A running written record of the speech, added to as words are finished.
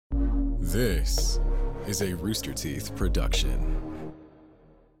This is a Rooster Teeth production.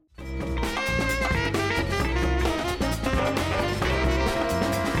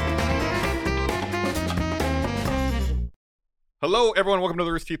 Hello, everyone. Welcome to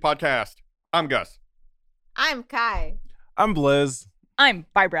the Rooster Teeth Podcast. I'm Gus. I'm Kai. I'm Blizz. I'm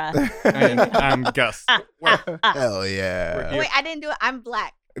Barbara. And I'm Gus. Hell yeah. Wait, I didn't do it. I'm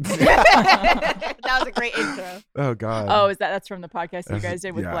black. That was a great intro. Oh, God. Oh, that's from the podcast you guys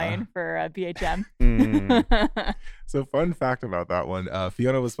did with Yeah. Blaine for BHM? So fun fact about that one.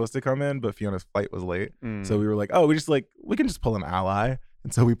 Fiona was supposed to come in, but Fiona's flight was late. Mm. So we were like, oh, we can just pull an ally.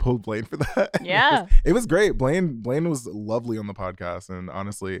 And so we pulled Blaine for that. Yeah. It was great. Blaine was lovely on the podcast. And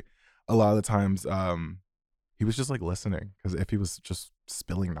honestly, a lot of the times he was just like listening because if he was just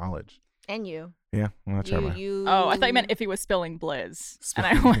spilling knowledge. And you. Yeah. Well, that's right. You. Oh, I thought you meant if he was spilling Blizz. And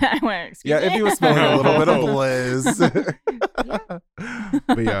I went, excuse Yeah, me? if he was spilling a little bit of Blizz. Yeah.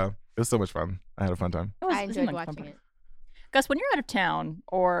 But yeah, it was so much fun. I had a fun time. I It was enjoyed like fun watching fun. it. Gus, when you're out of town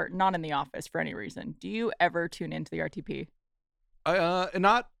or not in the office for any reason, do you ever tune into the RTP?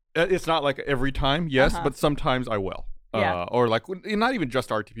 It's not like every time, yes, Uh-huh. but sometimes I will. Yeah. Or like, not even just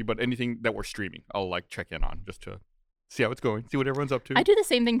RTP, but anything that we're streaming, I'll like check in on just to see how it's going, see what everyone's up to. I do the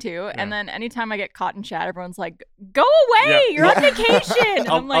same thing too. Yeah. And then anytime I get caught in chat, everyone's like, go away, Yeah. you're on vacation. And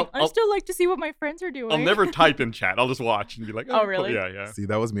I'll- I'm like, I'll- I still like to see what my friends are doing. I'll never type in chat. I'll just watch and be like, Oh, cool. really? Yeah. See,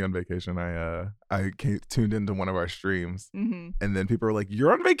 that was me on vacation. I tuned into one of our streams, Mm-hmm. and then people were like,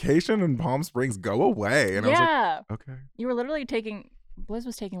 "You're on vacation in Palm Springs. Go away." And I was Yeah. like, "Okay." You were literally Blizz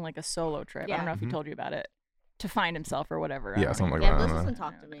was taking like a solo trip. I Yeah. don't know if he Mhm. told you about it. To find himself or whatever. Yeah, something like Yeah, that. Bliss I don't doesn't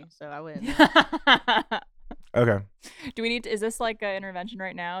know. talk to me, so I wouldn't know. Okay. Do we need is this like an intervention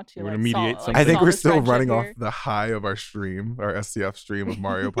right now to We're like gonna mediate solve, some- I think solve we're this still friendship running off here? the high of our stream, our STF stream of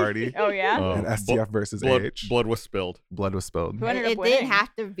Mario Party Oh yeah? and STF versus blood, AH. blood was spilled. Blood was spilled. Who ended up It winning? didn't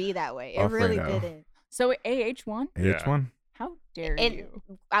have to be that way. It really Alfredo. didn't. So AH won? Yeah. AH won. How dare And you?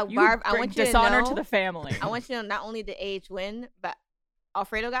 You Barb, I bring want you dishonor to know. to the family. I want you to know not only did AH win, but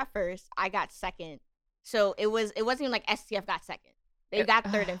Alfredo got first. I got second. So it wasn't even like STF got second. They got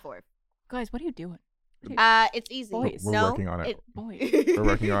third and fourth. Guys, what are you doing? It's easy. Boys. We're No, working on it. Boys. We're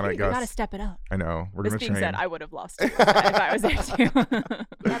working on it, You gotta Gus. step it up. I know. We're This gonna being train. said, I would have lost too if I was there too.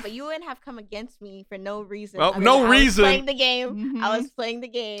 Yeah, but you wouldn't have come against me for no reason. Well, other than no I was reason. playing the game. Mhm. I was playing the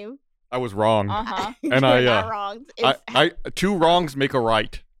game. I was wrong. Uh-huh. You And were I, not wrong. Two wrongs make a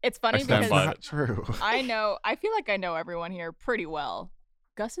right. It's funny I stand because by That's it. not true. I feel like I know everyone here pretty well.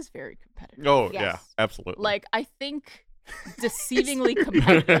 Gus is very competitive. Oh, Yes. yeah, absolutely. Like, I think deceivingly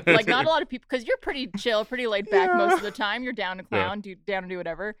competitive. Like, not a lot of people, because you're pretty chill, pretty laid back most of the time. You're down to clown, down to do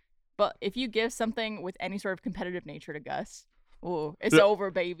whatever. But if you give something with any sort of competitive nature to Gus, ooh, it's Yeah. over,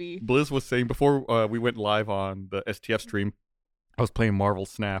 baby. Blizz was saying before we went live on the STF stream, I was playing Marvel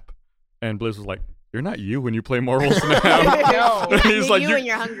Snap, and Blizz was like, "You're not you when you play Marvel Snap." No. He's like, you and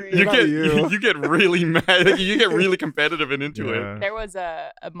you're hungry. You Not get you. you get really mad. You get really competitive and into Yeah. There was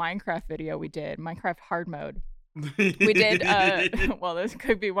a Minecraft video we did, Minecraft hard mode. it. We did, well, this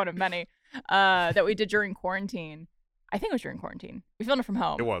could be one of many, that we did during quarantine. I think it was during quarantine. We filmed it from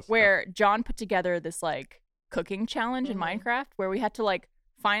home. It was, Where John put together this like cooking challenge in Mhm. Minecraft where we had to like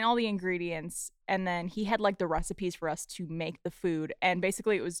find all the ingredients and then he had like the recipes for us to make the food. And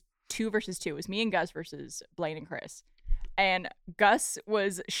basically it was 2 versus 2. It was me and Gus versus Blaine and Chris. And Gus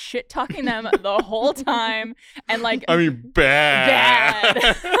was shit talking them the whole time and like I mean, bad.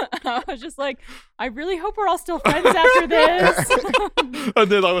 I was just like, I really hope we're all still friends after this. And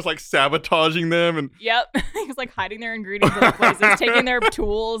then I was like sabotaging them, and Yep. He was like hiding their ingredients in other places, taking their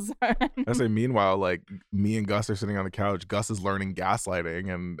tools. I say, meanwhile, like me and Gus are sitting on the couch. Gus is learning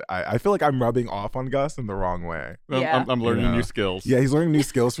gaslighting, and I feel like I'm rubbing off on Gus in the wrong way. Yeah. I'm learning Yeah. new skills. Yeah, he's learning new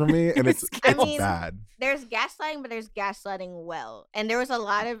skills from me, and it's I mean, bad. There's gaslighting, but there's gaslighting well. And there was a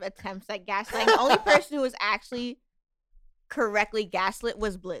lot of attempts at gaslighting. The only person who was actually correctly gaslit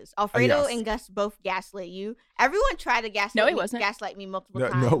was Blizz. Alfredo yes. and Gus both gaslit you. Everyone tried to No, he wasn't. gaslight me multiple No,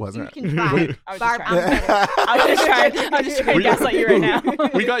 times. it wasn't. You can try. Wait. I was just Barb, trying. I'm better. I was just trying to gaslight you right now.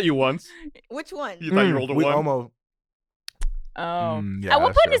 We got you once. Which one? You thought you rolled a we one. almost. Oh. Yeah, At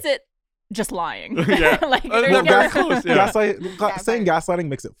what that's point true. is it just lying? Yeah. Like, Well, there's Well, never- gas- close, yeah. saying gaslighting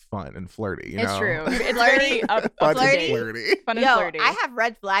makes it fun and flirty. You It's know? true. It's Flirty. very up Fun to and date. flirty. Fun and Yo, flirty. I have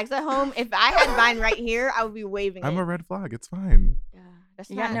red flags at home. If I had mine right here, I would be waving I'm it. a red flag. It's fine. Yeah, that's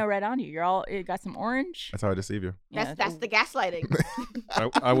You not, got no red on you. You got some orange. That's how I deceive you. That's the gaslighting.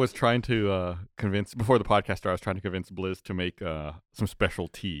 I was trying to convince before the podcast started. I was trying to convince Blizz to make some special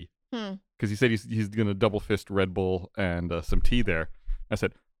tea Hmm. because he said he's gonna double fist Red Bull and some tea there. I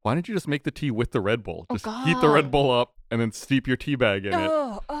said, why don't you just make the tea with the Red Bull? Oh, Just heat the Red God. Bull up and then steep your tea bag in it.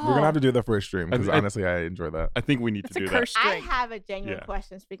 Oh, We're gonna have to do that for a stream because I- honestly, I enjoy that. I think we need That's to a do that. cursed I drink. have a genuine Yeah.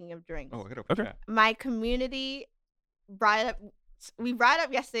 question. Speaking of drinks, Oh, I gotta Okay. chat. my community brought it up. We brought it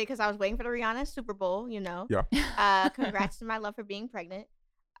up yesterday because I was waiting for the Rihanna Super Bowl. You know. Yeah. Congrats to my love for being pregnant.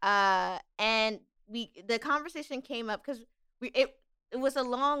 And the conversation came up because it was a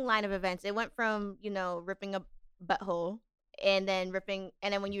long line of events. It went from ripping a butthole and then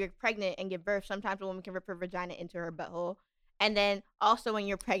when you're pregnant and give birth, sometimes a woman can rip her vagina into her butthole. And then also when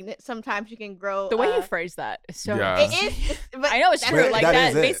you're pregnant, sometimes you can grow. The way you phrase that is so. Yeah. it is. But I know it's that's true. what- Like that that,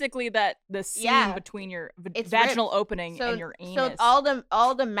 is it. basically the seam Yeah. between your It's vaginal ripped. opening and your anus. So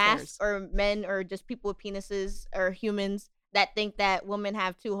all the masks There's- or men or just people with penises or humans that think that women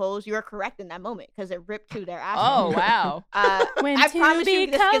have two holes, you are correct in that moment because it ripped to their asshole. Oh wow. I promise you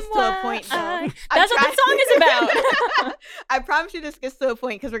this gets to a point though. That's I'm what the song is about. I promise you this gets to a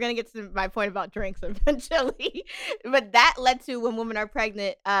point because we're gonna get to my point about drinks eventually. But that led to when women are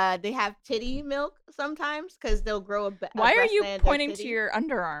pregnant, they have titty milk sometimes because they'll grow a Why are breast you gland or pointing to titty. your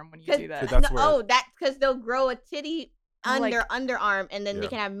underarm when you 'Cause- do that? That's where- that's because they'll grow a titty Oh, like- underarm and then they Yeah.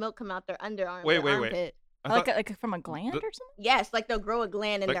 can have milk come out their underarm. Wait, their wait. armpit. I Like thought, like from a gland or something? Yes, like they'll grow a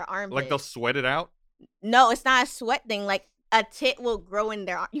gland in Like- their armpit. like they'll sweat it out. No, it's not a sweat thing. Like a tit will grow in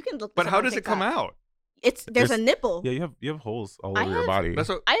their arm. You can look. But this how up on does it come TikTok. out? There's a nipple. Yeah, you have holes all I over your have- body. That's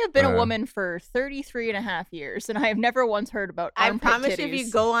what. I have been a Uh. woman for 33 and a half years, and I have never once heard about I armpit promise you, if you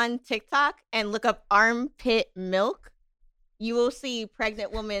titties. go on TikTok and look up armpit milk, you will see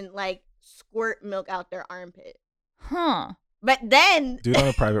pregnant women like squirt milk out their armpit. Huh. But then, Do it on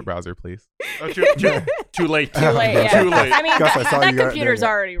a private browser, please. Oh, too late. Too late, That's yeah. Too late. I mean, Gus, I saw that you got- computer's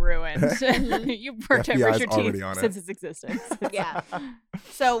there you go. already ruined. You've worked Yeah, at yeah, it's Richard already Teeth on it. since its existence. Yeah.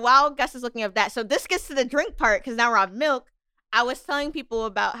 So while Gus is looking up that, so this gets to the drink part because now we're on milk. I was telling people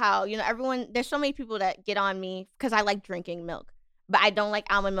about how there's so many people that get on me because I like drinking milk, but I don't like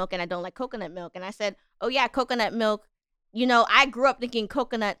almond milk and I don't like coconut milk. And I said, oh yeah, coconut milk. I grew up thinking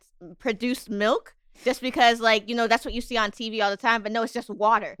coconuts produced milk just because that's what you see on TV all the time. But no, it's just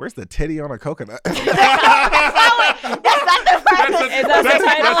water. Where's the titty on a coconut? That's not the part. Is that the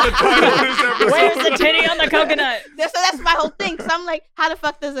title? That's the title of this episode. Where's the titty on the coconut? So that's my whole thing. So I'm like, how the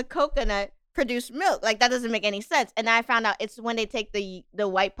fuck does a coconut produce milk? Like that doesn't make any sense. And then I found out it's when they take the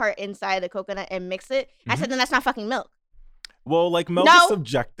white part inside the coconut and mix it. I said, then that's not fucking milk. Well, like milk No. is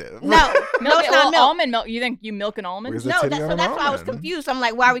subjective. No, no, it's not milk. Almond milk. You think you milk an almond? Where's the No, titty so on an that's why I was almond? confused. I'm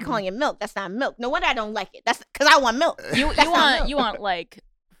like, why are we calling it milk? That's not milk. No wonder I don't like it. That's because I want milk. You That's not want milk. you want like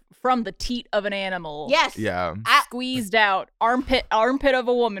from the teat of an animal. Yes. Yeah. Squeezed out armpit of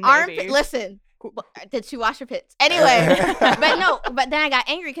a woman. Maybe. Armpit. Listen. Did she wash her pits? Anyway, but then I got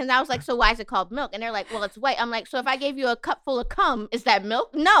angry because I was like, so why is it called milk? And they're like, well, it's white. I'm like, so if I gave you a cup full of cum, is that milk?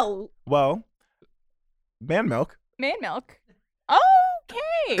 No. Well, man milk. Man milk.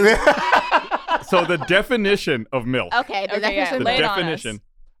 Okay. So the definition of milk. Okay. The Okay, yeah, definition. The lay it on definition: us.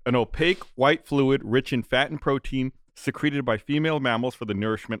 an opaque white fluid rich in fat and protein secreted by female mammals for the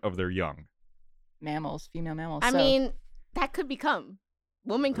nourishment of their young. Mammals, female mammals. I so- mean, that could be cum.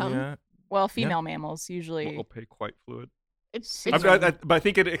 Woman cum. Yeah. well, female mammals usually. Opaque white fluid. It's It's- But I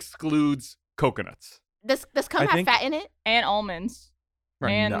think it excludes coconuts. does cum I have think- fat in it? And almonds.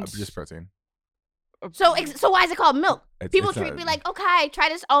 And No, just protein. So why is it called milk? It's- People it's treat not- me like, okay, try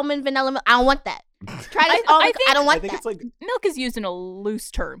this almond vanilla milk. I don't want that. Try this I almond. think- I don't want I think that. it's like milk is used in a loose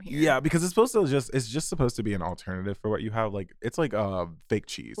term here. yeah, because it's just supposed to be an alternative for what you have. Like it's like fake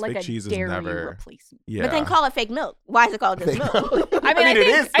cheese. Like Fake a cheese is dairy never. replacement. Yeah. But then call it fake milk. Why is it called just Fake milk? milk. I mean, I mean, it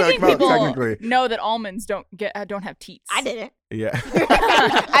is I think fake milk, people technically. know that almonds don't have teats. I didn't. Yeah.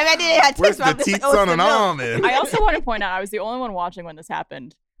 I didn't have Where's teeth, so the I'm just like, teats oh, it's on the an milk. almond? I also want to point out I was the only one watching when this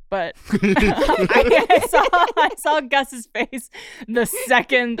happened, but I saw Gus's face the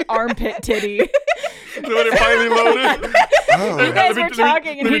second armpit titty. So when it finally loaded, Oh. You guys Let me- were let me-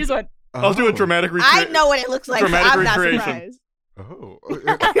 talking, and let he me- just went. I'll do a dramatic I recreation. know what it looks like, so Dramatic I'm not recreation. surprised. Oh.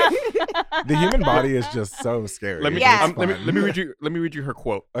 The human body is just so scary. Let me, Yeah. let me read you. Let me read you her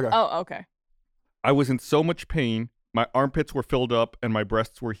quote. Okay. Oh, okay. I was in so much pain. My armpits were filled up and my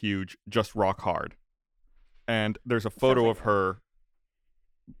breasts were huge, just rock hard. And there's a photo like of her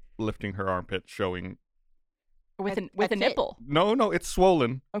lifting her armpit, showing. With A a tit. nipple. No, it's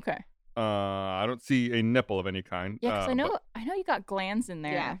swollen. Okay. I don't see a nipple of any kind. Yeah, because but- I know you got glands in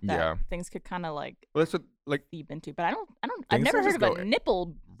there Yeah. that Yeah. things could kind of like Well, that's what, like, seep into, but I've Things never will heard just of a go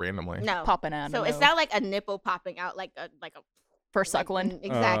nipple Randomly. No. popping out. So of it's no- not like a nipple popping out, like a For suckling.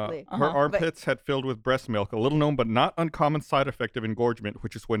 Exactly. Her Uh-huh. armpits had filled with breast milk, a little known but not uncommon side effect of engorgement,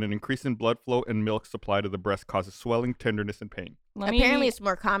 which is when an increase in blood flow and milk supply to the breast causes swelling, tenderness, and pain. Apparently, it's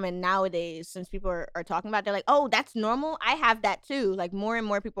more common nowadays since people are talking about it. They're like, oh, that's normal. I have that too. Like more and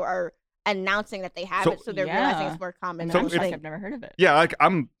more people are announcing that they have So- it, so they're realizing Yeah. it's more common. No, So now. it's it's- like I've never heard of it. Yeah, like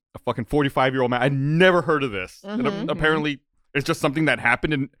I'm a fucking 45-year-old man. I never heard of this. And Mhm. apparently, it's just something that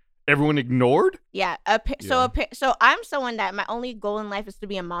happened and everyone ignored. Yeah. So I'm someone that my only goal in life is to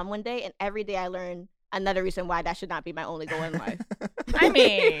be a mom one day, and every day I learn another reason why that should not be my only goal in life. I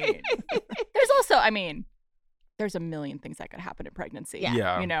mean, there's also, there's a million things that could happen in pregnancy. Yeah.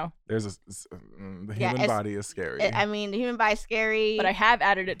 Yeah. You know, There's the Yeah, human it's- body is scary. I mean, the human body is scary. but I have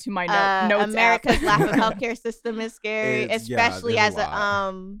added it to my notes America's app. lack of healthcare system is scary, especially there's as a a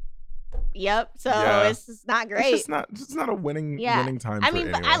lot. Yep. So Yeah. it's just not It's great. just not a winning Yeah. time. I for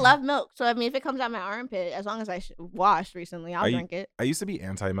mean, but I anyone. love milk. So I mean, if it comes out my armpit, as long as I washed recently, I'll Are you- drink it. I used to be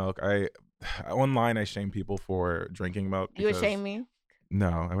anti-milk. Online I shame people for drinking milk. You would because- shame me. No,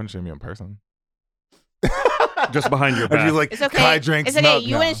 I wouldn't shame you in person. Just behind your I'd be back. like, It's okay. Kai drinks It's okay. milk.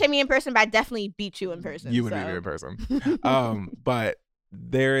 You No. wouldn't shame me in person, but I definitely beat you in person. You would so. be in person. But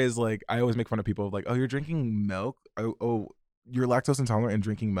there is like, I always make fun of people of like, oh, you're drinking milk. Oh, you're lactose intolerant and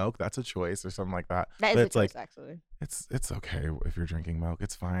drinking milk. That's a choice or something like that. That is but a it's choice, like, actually. it's okay if you're drinking milk.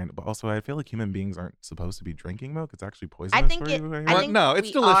 It's fine. But also, I feel like human beings aren't supposed to be drinking milk. It's actually poisonous. I think for it. you. I What? think No, it's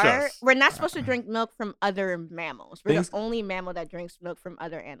we delicious. Are. We're not supposed to drink milk from other mammals. We're Things- the only mammal that drinks milk from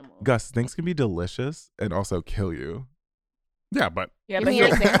other animals. Gus, things can be delicious and also kill you. Yeah, but Yeah, Give but me an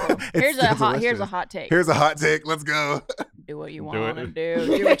here's, example. here's It's a still hot delicious. take. Here's a hot take. Let's go. Do what you Do want to it.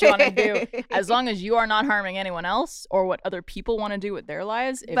 do. Do what you want to do. As long as you are not harming anyone else or what other people want to do with their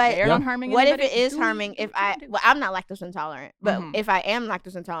lives, if But they're not harming What if anybody, it is do harming? what If you wanna I, do. well, I'm not lactose intolerant, but Mhm. if I am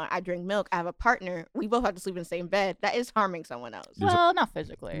lactose intolerant, I drink milk. I have a partner. We both have to sleep in the same bed. That is harming someone else. Well, not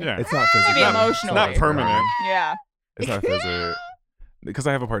physically. yeah. It's not physical. Maybe emotionally. Not permanent. Yeah. It's not physical. Because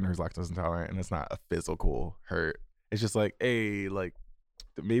I have a partner who's lactose intolerant and it's not a physical hurt. It's just like, hey, like,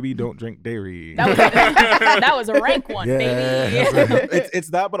 maybe don't drink dairy. That was, that was a rank one, Yeah. baby. it's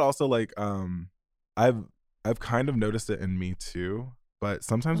that, but also like I've kind of noticed it in me too. But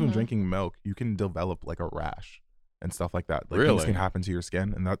sometimes when Mhm. drinking milk, you can develop like a rash and stuff like that. Like Really? things can happen to your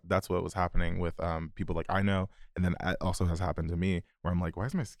skin, and that's what was happening with people like I know, and then it also has happened to me where I'm like, why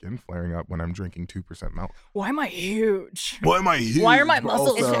is my skin flaring up when I'm drinking 2% milk? Why am I huge? Why am I huge? Why are my But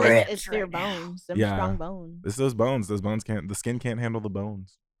muscles It's, also- so it's, rich it's your right now? bones. Them Yeah. strong bones. It's those bones. Those bones can't. The skin can't handle the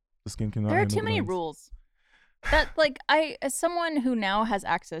bones. The skin cannot. There are handle too the many bones. rules. That like as someone who now has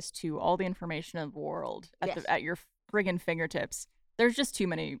access to all the information in the world Yes. at your friggin' fingertips, there's just too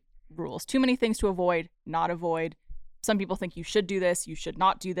many rules, too many things to avoid, not avoid. Some people think you should do this, you should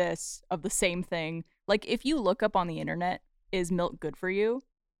not do this of the same thing. Like if you look up on the internet, is milk good for you?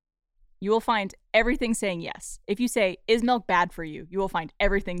 You will find everything saying yes. If you say, is milk bad for you? You will find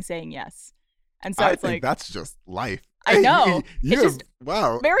everything saying yes. And so I it's think like that's just life. I know. You It's have- just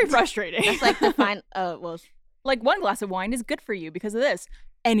wow. very frustrating. That's like the fine. Well, Like one glass of wine is good for you because of this.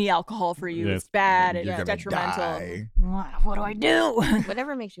 Any alcohol for you Yes. is bad. You're It's gonna detrimental. die. What do I do?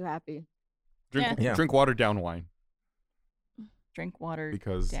 whatever makes you happy. drink, Yeah. drink watered down wine. Drink water.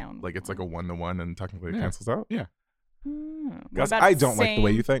 Because down like it's like a 1-to-1 and technically it Yeah. cancels out. What Gus, about I don't like the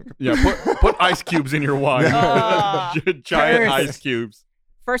way same- you think. Yeah, put ice cubes in your wine. Ah, Giant curse. ice cubes.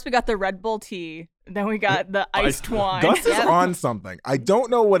 First we got the Red Bull tea. Then we got the iced wine. Gus is Yep. on something. I don't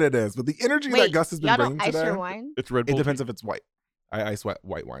know what it is, but the energy that Wait, Gus has been y'all bringing don't ice today. your wine? It's Red It Bull. depends if it's white. I ice white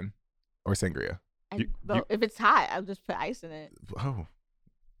wine or sangria. Well, if it's hot, I'll just put ice in it. Oh,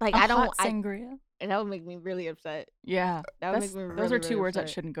 Like A I don't. hot sangria. That would make me really upset. Yeah, That would that's- make me those really, are two really words that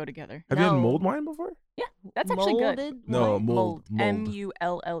upset. shouldn't go together. have you had No. mulled wine before? That's actually good. Molded No, wine? mold.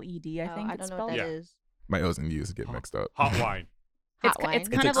 M-U-L-L-E-D, I Oh, think I it's don't know what spelled. that Yeah. is. My O's and U's get mixed up. Hot wine. It's, Hot wine. it's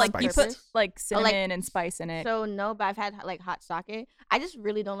kind It's of like you put spiced. like cinnamon like, and spice in it. So no, but I've had like hot sake. I just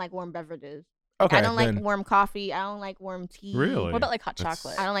really don't like warm beverages. Okay, I don't like then warm coffee. I don't like warm tea. Really? What about like hot That's-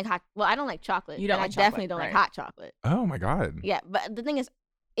 chocolate? I don't like hot. Well, I don't like chocolate. You don't and like I chocolate, definitely don't right. like hot chocolate. oh my god. Yeah, but the thing is,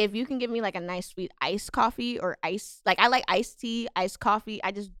 if you can give me like a nice sweet iced coffee or ice, like I like iced tea, iced coffee.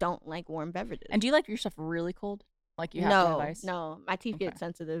 I just don't like warm beverages. And do you like your stuff really cold? Like you have to no, have ice? no, my teeth Okay. get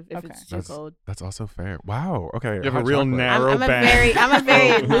sensitive if Okay. it's too That's cold. that's also fair. Wow. Okay. You have a hot real chocolate. narrow I'm a band. very, I'm a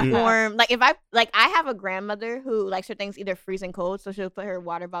very Oh, man. lukewarm. Like if I have a grandmother who likes her things either freezing cold, so she'll put her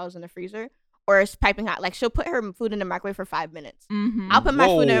water bottles in the freezer, or it's piping hot. Like she'll put her food in the microwave for 5 minutes. Mm-hmm. I'll put my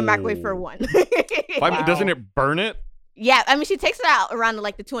food in the microwave for Whoa. 1. Doesn't it burn it? Yeah, I mean she takes it out around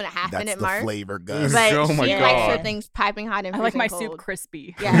like the 2.5 That's minute the mark. flavor, Gus. But Oh my she likes her God. things piping hot and I like freezing my cold. soup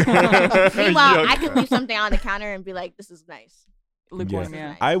crispy. Yeah. Meanwhile, I Yuck. could leave something on the counter and be like, "This is nice." Lukewarm, This is yeah.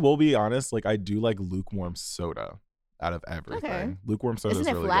 nice. I will be honest, like I do like lukewarm soda out of everything. Okay. Lukewarm soda Isn't is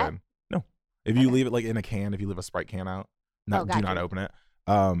it really flat? good. No. If you Okay. leave it like in a can, if you leave a Sprite can out, do not gotcha. open it.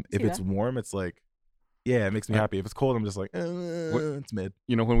 If See it's that. warm, it's like, yeah, it makes me happy. If it's cold, I'm just like, it's mid.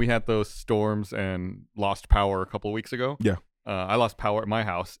 You know, when we had those storms and lost power a couple of weeks ago? Yeah. I lost power at my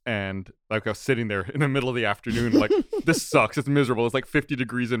house, and like I was sitting there in the middle of the afternoon, like, this sucks. It's miserable. It's like 50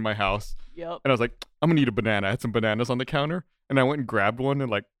 degrees in my house. Yep. And I was like, I'm gonna eat a banana. I had some bananas on the counter, and I went and grabbed one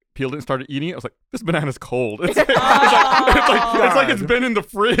and like peeled it and started eating it. I was like, this banana's cold. It's like it's been in the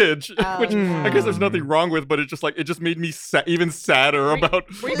fridge, which I guess there's nothing wrong with, but it just made me even sadder Were you-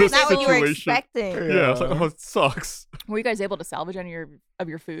 about were you this That's not what you were situation. expecting. Yeah, I was like, oh, it sucks. Were you guys able to salvage any of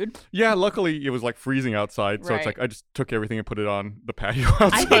your food? Yeah, luckily it was like freezing outside, so it's Right. like I just took everything and put it on the patio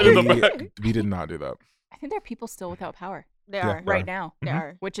outside think in the back. We did not do that. I think there are people still without power They Yeah. are. right Right. now, They Mhm.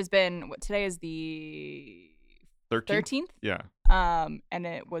 are. which has been today is the 13th? 13th. Yeah. And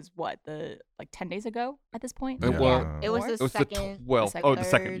it was what, the like 10 days ago at this point? It Yeah. was- It was More? the It was second. the 12th. second, Oh, the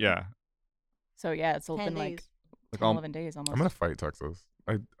second, third. yeah. So yeah, it's 10 been like days. 10, 11 days almost. I'm gonna fight Texas.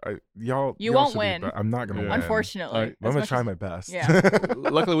 Y'all. You y'all won't should be win. I'm not gonna Yeah. win. Unfortunately. Alright. I'm as gonna much try as- my best. Yeah.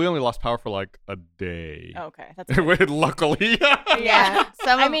 Luckily, we only lost power for like a day. Oh, okay, that's good. Luckily. Yeah.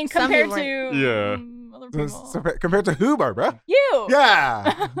 Some I of- mean, some compared people weren't- to Yeah. other So- people. so compared to who, Barbara? You.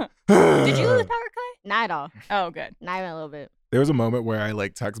 Yeah. Did you lose power, Kai? Not at all. Oh, good. Not even a little bit. There was a moment where I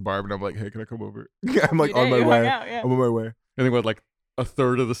like text Barb and I'm like, hey, can I come over? I'm like You on did, my you hung way. out, yeah. I'm on my way. I think what, like a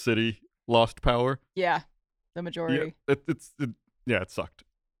third of the city lost power. Yeah, the Yeah, majority. it sucked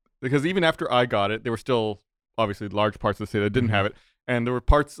because even after I got it, there were still obviously large parts of the city that didn't have it, and there were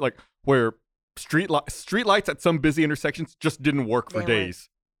parts like where street lights at some busy intersections just didn't work for Didn't work. days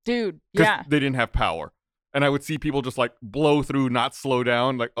Dude, because yeah. they didn't have power, and I would see people just like blow through, not slow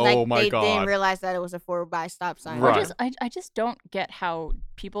down, like oh Like, my they god. didn't realize that it was a 4x stop sign. Or Right. I just don't get how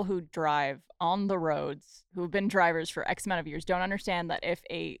people who drive on the roads, who've been drivers for X amount of years, don't understand that if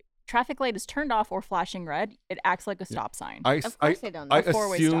a traffic light is turned off or flashing red, it acts like a stop sign. Of course they don't know. I A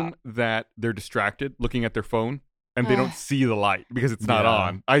four-way assume stop. that they're distracted looking at their phone and they don't see the light because it's not Yeah.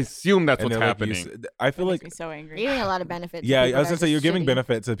 on. I assume that's And what's they're, like, happening. I feel That like makes me so angry. You're giving a lot of benefits. to yeah, people I was that gonna are say you're just giving shitty.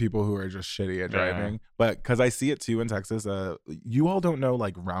 benefit to people who are just shitty at Yeah. driving, but because I see it too in Texas, you all don't know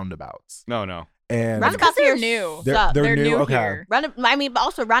like roundabouts, No. and Roundabouts they're here new. suck. They're new, new okay. here. I mean, but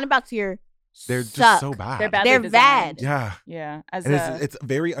also roundabouts here they're suck. just so bad. They're badly They're designed. bad. Yeah, Yeah. As and a, it's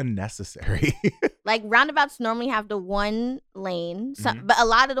very unnecessary. Like roundabouts normally have the one lane, Mhm. but a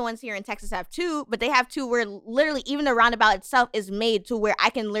lot of the ones here in Texas have two. But they have two where literally even the roundabout itself is made to where I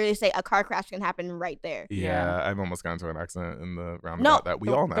can literally say a car crash can happen right there. yeah, I've almost gotten into an accident in the roundabout that we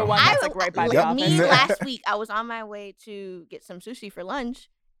the- all the know. one that's, like, right by the me office. last week, I was on my way to get some sushi for lunch,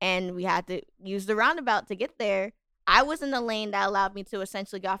 and we had to use the roundabout to get there. I was in the lane that allowed me to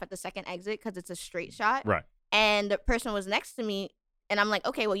essentially go off at the second exit because it's a straight shot. Right. And the person was next to me, and I'm like,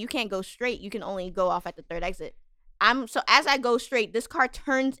 okay, well, you can't go straight. You can only go off at the third exit. So as I go straight, this car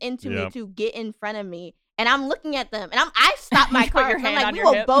turns into me Yep. to get in front of me. And I'm looking at them, and I stop my You put car. your and I'm hand like, on we your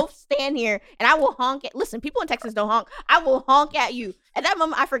will hip. both stand here, and I will honk at. Listen, people in Texas don't honk. I will honk at you. At that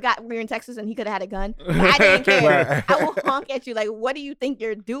moment, I forgot we were in Texas, and he could have had a gun. But I didn't care. I will honk at you. Like, what do you think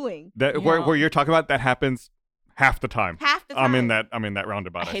you're doing? That Yeah. where you're talking about, that happens half the time. Half the time. I'm in that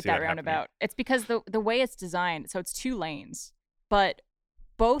roundabout. I hate see that happening. roundabout. It's because the way it's designed, so it's 2 lanes, but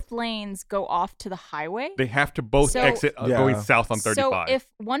both lanes go off to the highway. They have to both So- exit Yeah. going south on 35. So if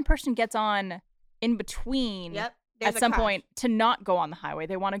one person gets on in between Yep. at some point to not go on the highway,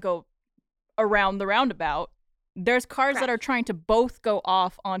 they want to go around the roundabout. There's cars that Crash. are trying to both go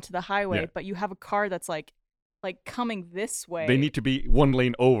off onto the highway, Yeah. but you have a car that's like coming this way. they need to be one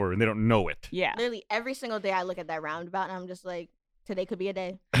lane over and they don't know it. Yeah. Literally every single day, I look at that roundabout, and I'm just like, today could be a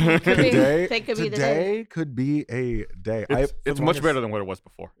day. Today, Today could be the day. today could be a day. It's much better than what it was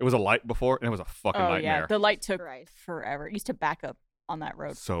before. It was a light before, and it was a fucking Oh nightmare. yeah, the light took Christ. forever. It used to back up on that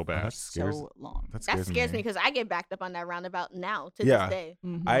road So bad. that scares, so long. that That scares, scares me because I get backed up on that roundabout now to Yeah. this day.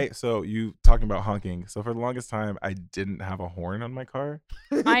 Mhm. So you talking about honking. So for the longest time, I didn't have a horn on my car.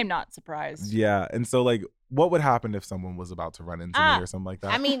 I'm not surprised. Yeah, and so like, what would happen if someone was about to run into Ah. me or something like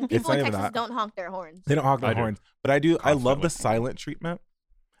that? I mean, It's people not in even Texas that. don't honk their horns. They don't honk their I do. horns, but I do. I love Constantly. the silent treatment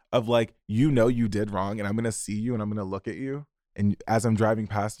of like, you know, you did wrong, and I'm gonna see you, and I'm gonna look at you, and as I'm driving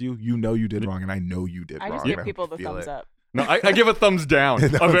past you, you know you did wrong, and I know you did I wrong. just and give I people the feel thumbs it. up. No, I give a thumbs down.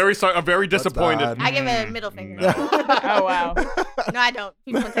 That I'm was- very sorry. I'm very that's disappointed. bad. I give a middle finger. No. Oh, wow. No, I don't.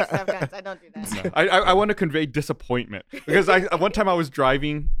 People in Texas have guns. I don't do that. I want to convey disappointment because one time I was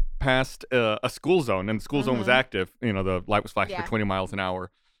driving past a school zone and the school zone was Mhm. active. You know, the light was flashing Yeah. for 20 miles an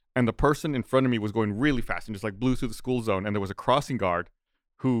hour, and the person in front of me was going really fast and just like blew through the school zone, and there was a crossing guard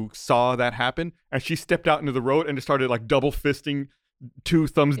who saw that happen, and she stepped out into the road and just started like double fisting 2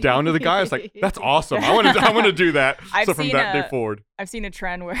 thumbs down to the guy. I was like, that's awesome. I want to do that. I've so from seen that day forward. I've seen a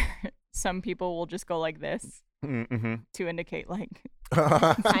trend where some people will just go like this Mm-hmm. to indicate like,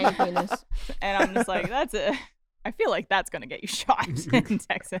 Tiny penis. and I'm just like, I feel like that's gonna get you shot in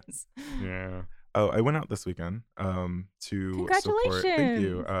Texas. Yeah. Oh, I went out this weekend to support. Thank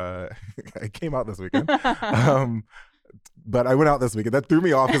you. I came out this weekend. But I went out this weekend. That threw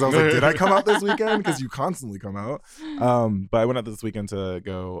me off because I was like, did I come out this weekend? Because you constantly come out. But I went out this weekend to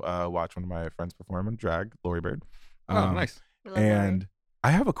go watch one of my friends perform in drag, Lori Bird. Oh, nice. And I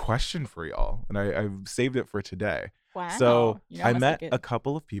have a question for y'all, and I've saved it for today. Wow. So You know, I must met like it. a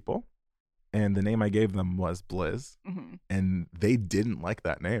couple of people, and the name I gave them was Blizz, Mhm. and they didn't like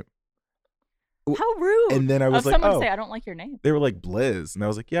that name. How rude. And then I was of like, someone oh. to say, I don't like your name. They were like Blizz, and I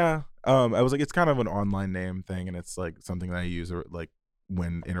was like, yeah. I was like, it's kind of an online name thing, and it's like something that I use like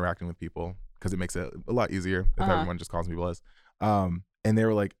when interacting with people because it makes it a lot easier if Uh-huh. everyone just calls me Blizz. And they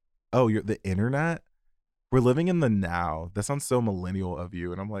were like, oh, you're the internet? We're living in the now. That sounds so millennial of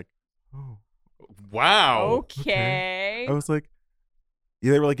you. And I'm like, oh. Wow. Okay. I was like,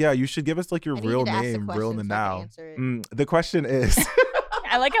 yeah. They were like, yeah, you should give us like your I need you real to ask the name, real in the question so I can now. answer it. The question is,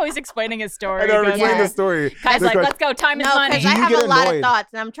 I like how he's explaining his story. I know, I'm He goes, explaining Yeah. the story. Guys, The like, que- let's go. Time is No, money. because Do I you have get a lot annoyed? of thoughts,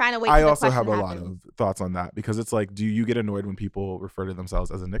 and I'm trying to wait. I till the also have a question lot happens. of thoughts on that because it's like, do you get annoyed when people refer to themselves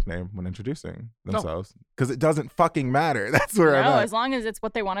as a nickname when introducing themselves? Because it doesn't fucking matter. That's where I'm No, at. as long as it's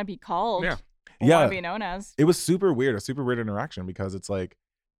what they want to be called. Yeah. Or Yeah. want to be known as. It was super weird, a super weird interaction because it's like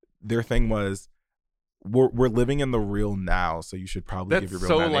their thing was, we're living in the real now, so you should probably give your That's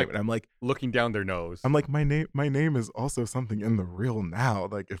real so, name. like, And I'm like, Looking down their nose. my name is also something in the real now.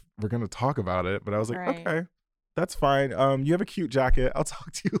 Like if we're gonna talk about it, but I was like, Right. okay, that's fine. You have a cute jacket. I'll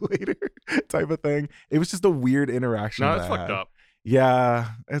talk to you later, type of thing. It was just a weird interaction. No, that it's I fucked had. up. Yeah,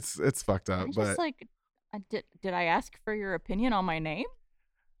 it's fucked up. I'm But just like, did I ask for your opinion on my name?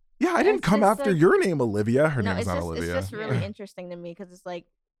 yeah, I didn't it's come just after like- your name, Olivia. Her No, name's not Olivia. it's just really interesting to me because it's like,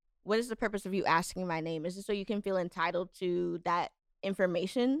 what is the purpose of you asking my name? Is it so you can feel entitled to that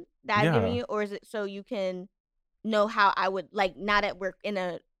information that I've given Yeah. you, or is it so you can know how I would like? Now that we're in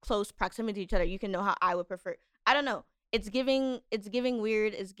a close proximity to each other, you can know how I would prefer. I don't know. It's giving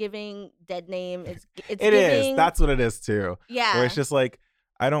weird. It's giving dead name. It's It giving, is. That's what it is too. yeah. Where it's just like,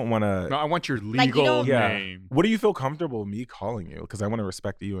 I don't want to. No, I want your you legal don't- Yeah. name. What do you feel comfortable me calling you? Because I want to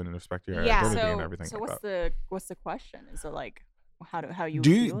respect you and respect your Yeah. identity So, and everything. so like what's the question? Is it like how you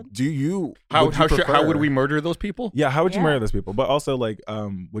do feel? you How would you how would prefer- we murder those people? Yeah, how would you Yeah. murder those people? But also, like,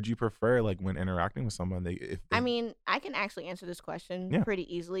 would you prefer like when interacting with someone, if I mean, I can actually answer this question Yeah.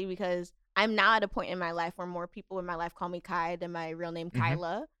 pretty easily because I'm now at a point in my life where more people in my life call me Kai than my real name, Mhm.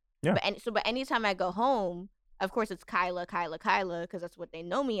 Kyla. Yeah. But anytime I go home, of course it's Kyla, because that's what they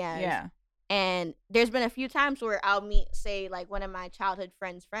know me as. Yeah. And there's been a few times where I'll meet, say, like one of my childhood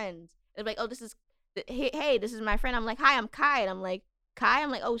friends. They're like, "Oh, this is, hey, this is my friend." I'm like, "Hi, I'm Kai," and I'm like, "Kai."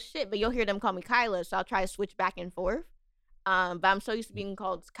 I'm like, "Oh shit!" But you'll hear them call me Kyla, so I'll try to switch back and forth. But I'm so used to being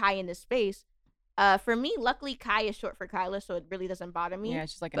called Kai in this space. For me, luckily, Kai is short for Kyla, so it really doesn't bother me. Yeah,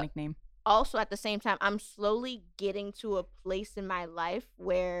 it's just like a But nickname. also, at the same time, I'm slowly getting to a place in my life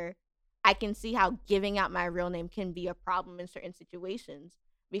where I can see how giving out my real name can be a problem in certain situations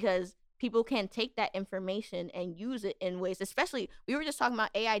because people can take that information and use it in ways, especially we were just talking about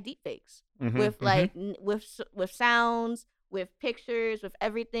AI deepfakes Mhm, with mhm. like with sounds, with pictures, with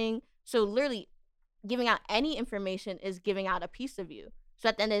everything. So literally giving out any information is giving out a piece of you. So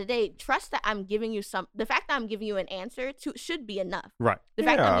at the end of the day, trust that I'm giving you the fact that I'm giving you an answer should be enough. Right. The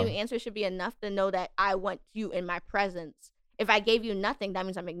fact that I'm Yeah. giving you an answer should be enough to know that I want you in my presence. If I gave you nothing, that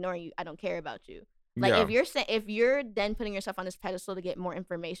means I'm ignoring you. I don't care about you. Like Yeah. if you're then putting yourself on this pedestal to get more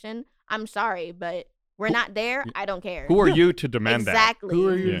information, I'm sorry, but we're not there. I don't care. Who are you to demand that? exactly? Who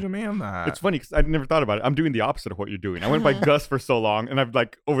are you Yeah. to demand that? It's funny because I never thought about it. I'm doing the opposite of what you're doing. I went by Gus for so long, and I've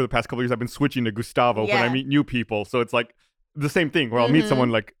like over the past couple of years, I've been switching to Gustavo when I Yeah. meet new people. So it's like the same thing where I'll meet Mhm. someone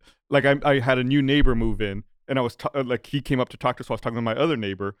like I had a new neighbor move in, and I was like he came up to talk to us. So I was talking to my other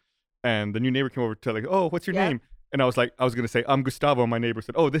neighbor, and the new neighbor came over to like, oh, what's your Yep. name? And I was gonna say I'm Gustavo. And my neighbor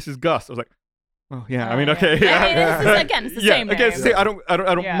said, oh, this is Gus. I was like, oh yeah. I Oh, mean, yeah. okay. I Yeah. mean, it's the same Again, name. I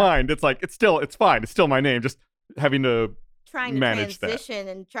don't Yeah. mind. It's like it's fine. It's still my name. Just having to Trying to manage that. transition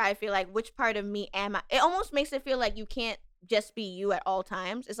and try to feel like which part of me am I? It almost makes it feel like you can't just be you at all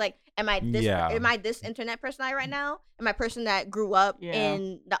times. It's like, am I this? Yeah. Am I this internet personality right now? Am I a person that grew up Yeah.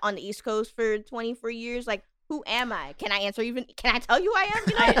 on the East Coast for 24 years? Like, who am I? Can I answer even? Can I tell you I am?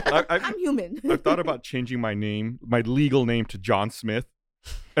 You know, I- I'm human. I've thought about changing my name, my legal name, to John Smith,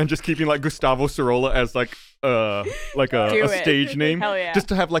 and just keeping like Gustavo Cirola as like a stage name, Hell yeah. just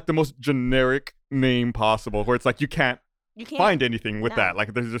to have like the most generic name possible, where it's like you can't find anything with that.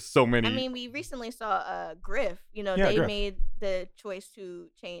 Like there's just so many. I mean, we recently saw Griff. You know, they made the choice to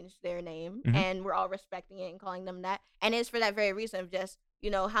change their name, and we're all respecting it and calling them that. And it's for that very reason of just, you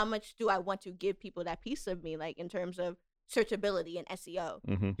know, how much do I want to give people that piece of me, like in terms of searchability and SEO.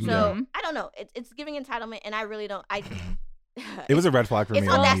 So I don't know. It's giving entitlement, and I really don't. It was a red flag for me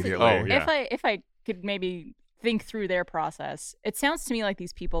immediately. Oh, yeah. If I could maybe think through their process, it sounds to me like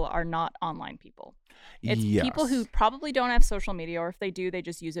these people are not online people. It's people who probably don't have social media, or if they do, they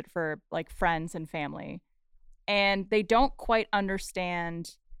just use it for like friends and family. And they don't quite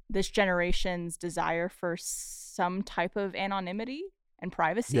understand this generation's desire for some type of anonymity and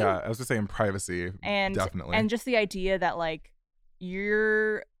privacy. Yeah, I was just saying privacy, definitely. And just the idea that like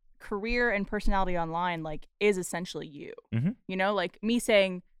your career and personality online like is essentially you. You know, like me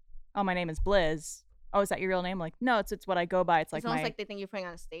saying, oh, my name is Blizz. Oh, is that your real name? Like, no, it's what I go by. It's like almost like they think you're putting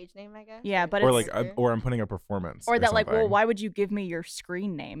on a stage name, I guess. Yeah, but or it's like or I'm putting a performance. Or that something. like, well, why would you give me your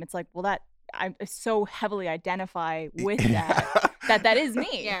screen name? It's like, well, that I so heavily identify with that is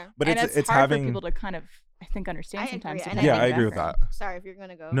me. Yeah, but it's hard for people to kind of, I think, understand sometimes. I agree with that. Sorry if you're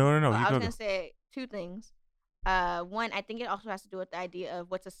gonna go. No. Well, I was gonna say two things. One, I think it also has to do with the idea of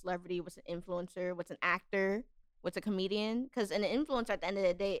what's a celebrity, what's an influencer, what's an actor, what's a comedian. Because an influencer, at the end of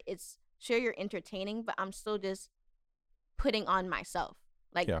the day, it's sure you're entertaining, but I'm still just putting on myself.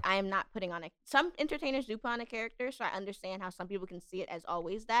 Like I am not putting on some entertainers do put on a character, so I understand how some people can see it as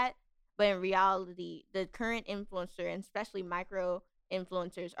always that. But in reality, the current influencer, and especially micro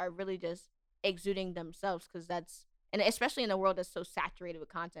influencers, are really just exuding themselves, because that's, and especially in a world that's so saturated with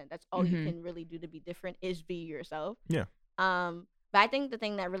content, that's all you can really do to be different is be yourself. Yeah. But I think the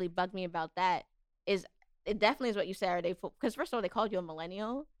thing that really bugged me about that is it definitely is what you said. Are they? Because first of all, they called you a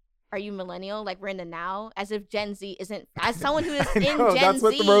millennial. Are you millennial? Like we're in the now, as if Gen Z isn't. As someone who is in Gen that's Z,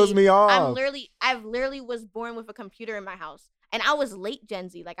 what throws me off. I've literally was born with a computer in my house, and I was late Gen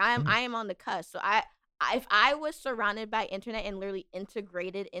Z. Like I am on the cusp. So if I was surrounded by internet and literally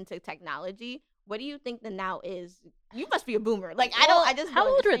integrated into technology, what do you think the now is? You must be a boomer. Like I just. How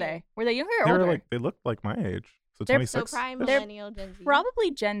old were they? Were they younger or older? They looked like my age. So they're 26. So prime millennial, Gen Z.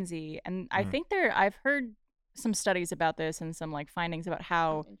 Probably Gen Z, and I think I've heard some studies about this and some like findings about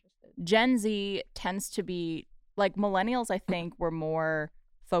how Gen Z tends to be like millennials. I think were more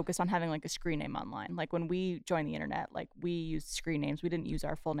focused on having like a screen name online. Like when we joined the internet, like we used screen names. We didn't use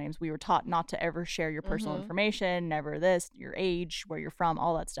our full names. We were taught not to ever share your personal information, never this, your age, where you're from,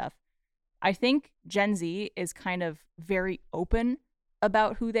 all that stuff. I think Gen Z is kind of very open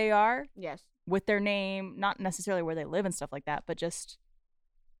about who they are. Yes. With their name, not necessarily where they live and stuff like that, but just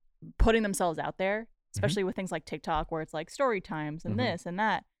putting themselves out there, especially with things like TikTok, where it's like story times and this and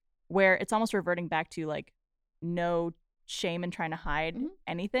that, where it's almost reverting back to like no shame in trying to hide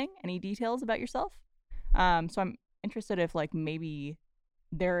anything, any details about yourself. So I'm interested if like maybe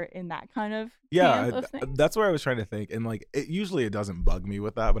they're in that kind of camp of things. That's where I was trying to think, and like it doesn't bug me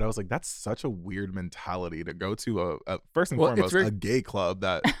with that, but I was like, that's such a weird mentality to go to a first and foremost a gay club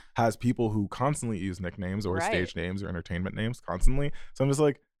that has people who constantly use nicknames or stage names or entertainment names constantly. So I'm just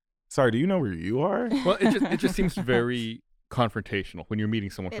like, sorry, do you know where you are? Well, it just seems very confrontational when you're meeting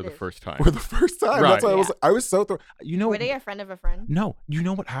someone for the first time. For the first time, right. That's why I was so were they a friend of a friend? No, you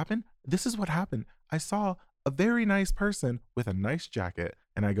know what happened? This is what happened. I saw a very nice person with a nice jacket,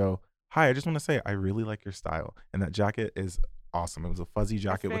 and I go, hi, I just want to say I really like your style, and that jacket is awesome. It was a fuzzy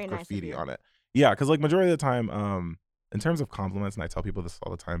jacket with graffiti on it. Yeah, because like majority of the time, in terms of compliments, and I tell people this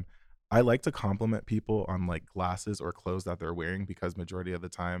all the time, I like to compliment people on like glasses or clothes that they're wearing, because majority of the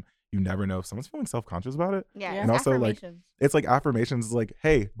time you never know if someone's feeling self-conscious about it. Yeah. And also like it's like affirmations, like,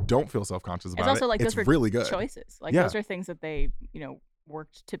 hey, don't feel self-conscious about it. It's also like it's those are really good choices. Like those are things that they,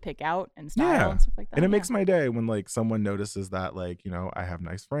 worked to pick out and style and stuff like that. And it makes my day when like someone notices that like, I have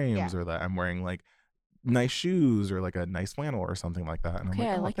nice frames or that I'm wearing like nice shoes or like a nice flannel or something like that. And okay, I'm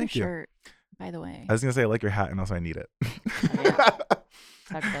like, I like thank your shirt, by the way. I was gonna say I like your hat, and also I need it.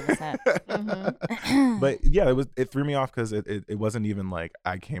 Talk about this hat. But yeah, it threw me off because it wasn't even like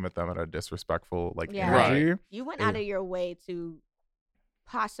I came at them at a disrespectful like energy. Right. You went out of your way to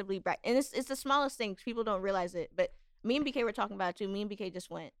possibly and it's the smallest things. People don't realize it, but me and BK were talking about it too. Me and BK just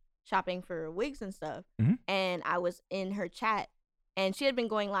went shopping for wigs and stuff, and I was in her chat, and she had been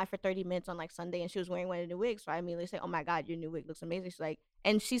going live for 30 minutes on like Sunday, and she was wearing one of the new wigs. So I immediately said, "Oh my God, your new wig looks amazing." She's like,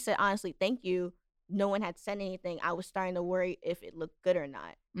 and she said, "Honestly, thank you." No one had said anything. I was starting to worry if it looked good or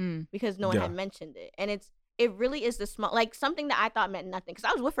not because no one had mentioned it, and it really is the small, like something that I thought meant nothing because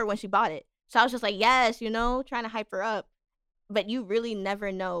I was with her when she bought it, so I was just like, yes, trying to hype her up. but you really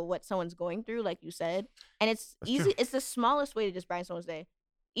never know what someone's going through, like you said. And it's easy. True. It's the smallest way to just brighten someone's day.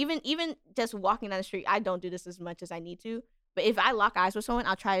 Even just walking down the street, I don't do this as much as I need to. But if I lock eyes with someone,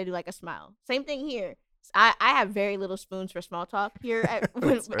 I'll try to do like a smile. Same thing here. I have very little spoons for small talk here.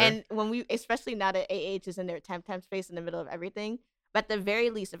 And when we, especially now that AH is in their temp space in the middle of everything. But at the very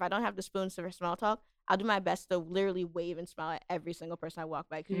least, if I don't have the spoons for small talk, I'll do my best to literally wave and smile at every single person I walk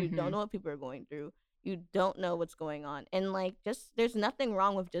by, because you don't know what people are going through. You don't know what's going on. And like, just there's nothing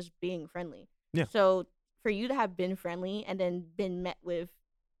wrong with just being friendly. Yeah. So for you to have been friendly and then been met with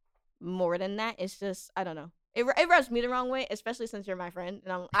more than that, it's just, I don't know. It rubs me the wrong way, especially since you're my friend.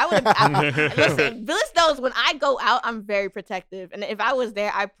 And listen, Bliss knows when I go out, I'm very protective. And if I was there,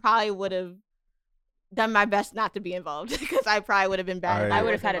 I probably would have done my best not to be involved, because I probably would have been bad. I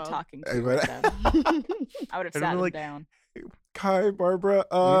would have had a talking to them. I would have sat them down. Kai, Barbara,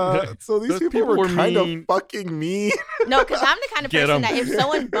 so these people were kind of fucking mean. No, because I'm the kind of person that if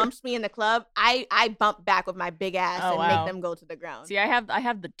someone bumps me in the club, I bump back with my big ass and make them go to the ground. See, I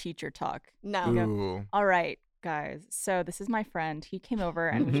have the teacher talk. No. All right, guys. So this is my friend. He came over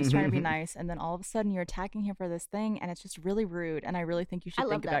and was just trying to be nice, and then all of a sudden you're attacking him for this thing, and it's just really rude. And I really think you should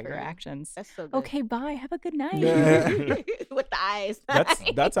think about your actions. That's so good. Okay, bye. Have a good night. Yeah. With the eyes.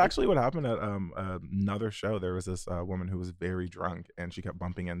 That's actually what happened at another show. There was this woman who was very drunk, and she kept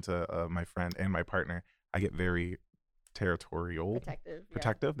bumping into my friend and my partner. I get very territorial.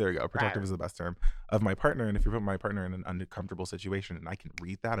 Protective. There you go. Protective is the best term of my partner. And if you put my partner in an uncomfortable situation, and I can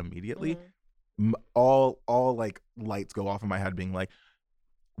read that immediately. All like lights go off in my head, being like,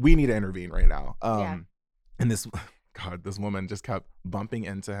 we need to intervene right now. And this woman just kept bumping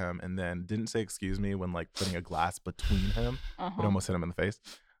into him, and then didn't say excuse me when like putting a glass between him, but almost hit him in the face.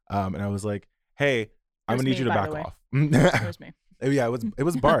 And I was like, hey, I'm gonna need you to back off. It was me. Yeah, it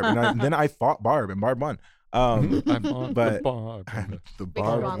was Barb, and then I fought Barb, and Barb won. But the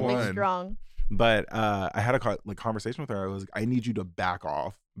Barb won. Big strong. But I had a conversation with her. I was like, I need you to back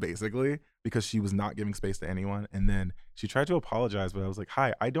off, basically, because she was not giving space to anyone. And then she tried to apologize, but I was like,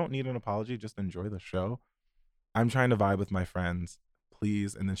 hi, I don't need an apology. Just enjoy the show. I'm trying to vibe with my friends,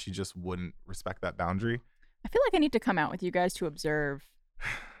 please. And then she just wouldn't respect that boundary. I feel like I need to come out with you guys to observe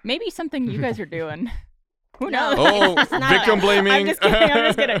maybe something you guys are doing. Who knows? Oh, victim blaming. I'm just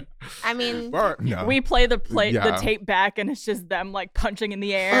kidding. I mean, we play the tape back, and it's just them like punching in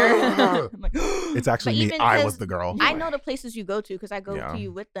the air. Like, it's actually me. I was the girl. I know the places you go to because I go to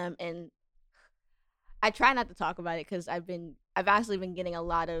you with them, and I try not to talk about it because I've actually been getting a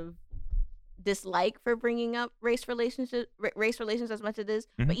lot of dislike for bringing up race relations as much as it is.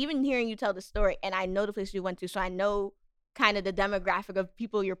 But even hearing you tell the story, and I know the places you went to, so I know kind of the demographic of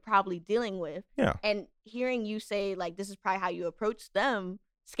people you're probably dealing with. Yeah. And hearing you say like this is probably how you approach them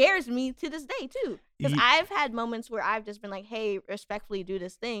scares me to this day too. Because I've had moments where I've just been like, hey, respectfully do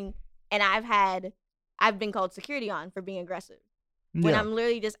this thing, and I've been called security on for being aggressive. When I'm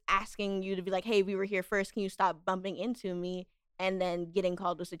literally just asking you to be like, hey, we were here first, can you stop bumping into me? And then getting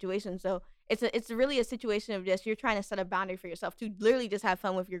called to a situation. So it's really a situation of just you're trying to set a boundary for yourself to literally just have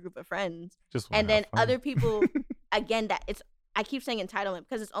fun with your group of friends. And then other people, again, I keep saying entitlement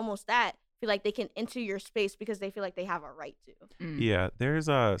because it's almost that. Feel like they can enter your space because they feel like they have a right to. Yeah, there's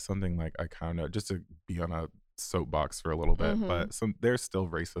something like I kind of, just to be on a soapbox for a little bit, but there's still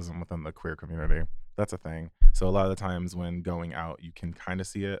racism within the queer community. That's a thing. So a lot of the times when going out, you can kind of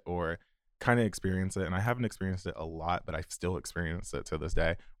see it or kind of experience it. And I haven't experienced it a lot, but I've still experienced it to this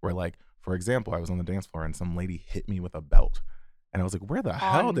day, where like, for example, I was on the dance floor and some lady hit me with a belt, and I was like, where the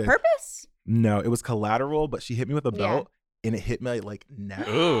hell did... On purpose? No, it was collateral, but she hit me with a belt and it hit me like neck.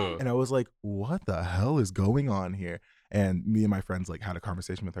 And I was like, what the hell is going on here? And me and my friends like had a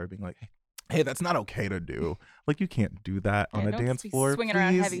conversation with her being like, hey, that's not okay to do. Like, you can't do that on a dance floor. Swinging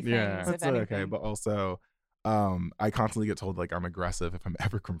around heavy things. That's okay. But also, I constantly get told like I'm aggressive if I'm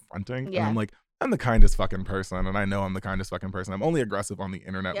ever confronting. And I'm like, I'm the kindest fucking person, and I know I'm the kindest fucking person. I'm only aggressive on the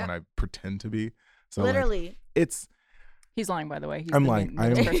internet when I pretend to be. So literally, like, he's lying, by the way. I'm lying.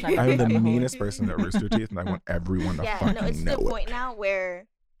 I'm the meanest person at Rooster Teeth, and I want everyone to fucking know it. It's to the point now where,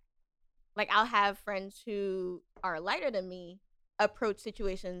 like, I'll have friends who are lighter than me approach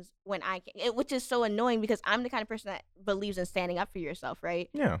situations when I can, which is so annoying because I'm the kind of person that believes in standing up for yourself, right?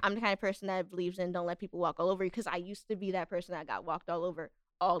 Yeah. I'm the kind of person that believes in don't let people walk all over you, because I used to be that person that got walked all over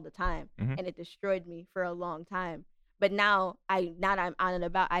all the time, and it destroyed me for a long time. But now that I'm on and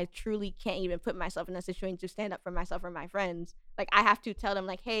about, I truly can't even put myself in that situation to stand up for myself or my friends. Like, I have to tell them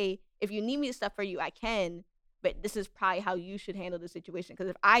like, hey, if you need me to step for you, I can, but this is probably how you should handle the situation, because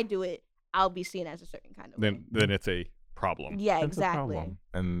if I do it, I'll be seen as a certain kind of way. Then it's a problem. Yeah, exactly.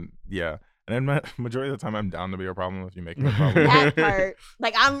 And yeah, And then majority of the time, I'm down to be a problem if you make me a problem. That part,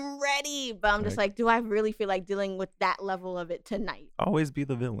 like, I'm ready, but I'm just like, do I really feel like dealing with that level of it tonight? Always be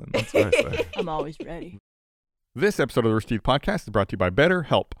the villain. That's what I say. I'm always ready. This episode of the Rooster Teeth Podcast is brought to you by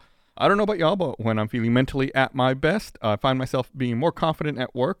BetterHelp. I don't know about y'all, but when I'm feeling mentally at my best, I find myself being more confident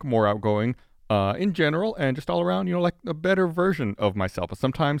at work, more outgoing in general, and just all around, like a better version of myself. But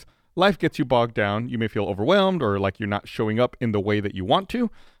sometimes life gets you bogged down. You may feel overwhelmed or like you're not showing up in the way that you want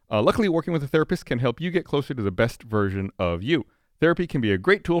to. Luckily, working with a therapist can help you get closer to the best version of you. Therapy can be a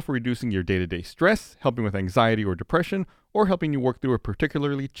great tool for reducing your day-to-day stress, helping with anxiety or depression, or helping you work through a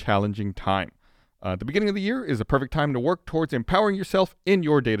particularly challenging time. The beginning of the year is a perfect time to work towards empowering yourself in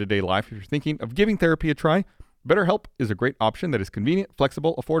your day-to-day life. If you're thinking of giving therapy a try, BetterHelp is a great option that is convenient,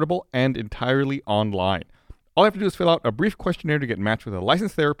 flexible, affordable, and entirely online. All you have to do is fill out a brief questionnaire to get matched with a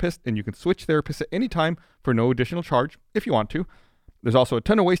licensed therapist, and you can switch therapists at any time for no additional charge if you want to. There's also a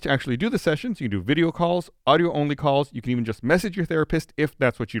ton of ways to actually do the sessions. You can do video calls, audio-only calls. You can even just message your therapist if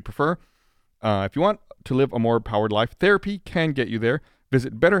that's what you'd prefer. If you want to live a more empowered life, therapy can get you there.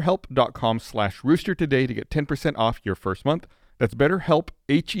 Visit betterhelp.com/rooster today to get 10% off your first month. That's BetterHelp,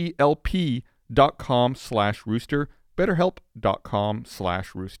 HELP.com/rooster,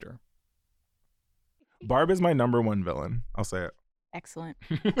 betterhelp.com/rooster. Barb is my number one villain. I'll say it. Excellent.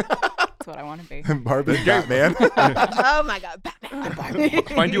 That's what I want to be. Barb is Batman. Oh my God, Batman.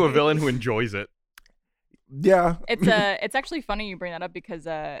 Find you a villain who enjoys it. Yeah. It's actually funny you bring that up because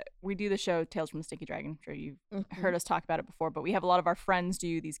we do the show Tales from the Stinky Dragon. I'm sure you've heard us talk about it before, but we have a lot of our friends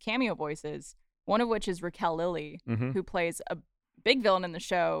do these cameo voices. One of which is Raquel Lilly, who plays a big villain in the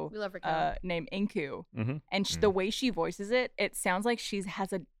show. We love Raquel. Named Inku, and the way she voices it, it sounds like she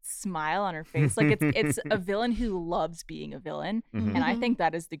has a smile on her face. Like it's a villain who loves being a villain, and I think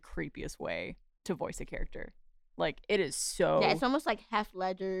that is the creepiest way to voice a character. Like, it is so... Yeah, it's almost like Heath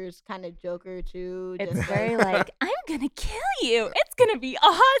Ledger's kind of Joker, too. It's very like, I'm gonna kill you. It's gonna be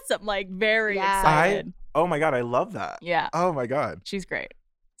awesome. Like, very excited. Oh my God, I love that. Yeah. Oh my God. She's great.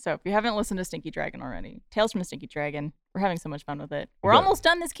 So if you haven't listened to Stinky Dragon already, Tales from the Stinky Dragon, we're having so much fun with it. We're almost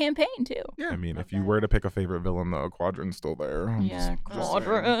done this campaign, too. Yeah. I mean, if you were to pick a favorite villain, though, Quadrin's still there. Yeah,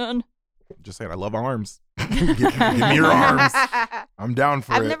 Quadrin. Just saying, I love arms. give me your arms. I'm down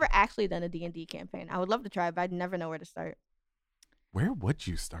for it. I've never actually done a D&D campaign. I would love to try, but I'd never know where to start. Where would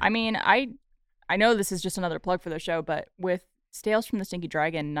you start? I mean, I know this is just another plug for the show, but with Tales from the Stinky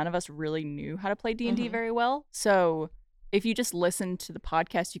Dragon, none of us really knew how to play D&D very well. So if you just listen to the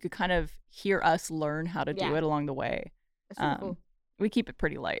podcast, you could kind of hear us learn how to do it along the way. That's really cool. We keep it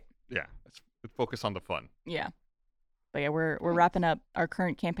pretty light. Yeah, let's focus on the fun. Yeah. But yeah, we're wrapping up our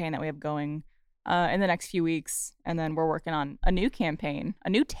current campaign that we have going in the next few weeks, and then we're working on a new campaign, a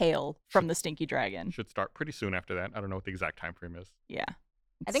new tale from the Stinky Dragon. Should start pretty soon after that. I don't know what the exact time frame is. Yeah.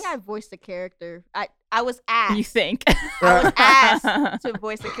 I think I voiced a character. I was asked. You think? I was asked to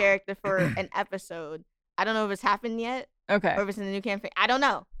voice a character for an episode. I don't know if it's happened yet. Okay. Or if it's in the new campaign. I don't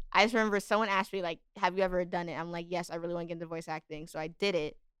know. I just remember someone asked me, like, have you ever done it? I'm like, yes, I really want to get into voice acting. So I did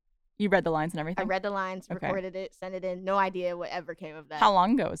it. You read the lines and everything? I read the lines, recorded it, sent it in. No idea whatever came of that. How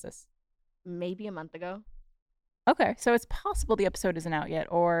long ago was this? Maybe a month ago. Okay, so it's possible the episode isn't out yet,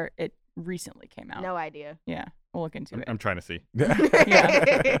 or it recently came out. No idea. Yeah, we'll look into it. I'm trying to see. Yeah.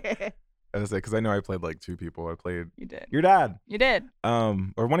 I was like, because I know I played like two people. I played You did. your dad, You did.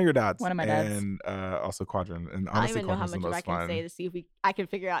 or one of your dads, One of my dads. and also Quadrin. And I don't honestly, even know how Quadrin's the much most I can fun. say to see if I can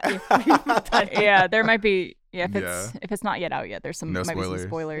figure out if we've done it. Yeah, there might be. Yeah, if Yeah. it's not yet out yet, there's some No might be some spoilers.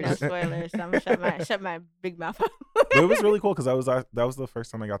 spoilers. No spoilers. I'm gonna shut my big mouth up. But it was really cool because that was the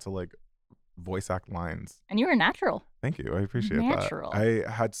first time I got to like voice act lines. And you were natural. Thank you. I appreciate Natural. that.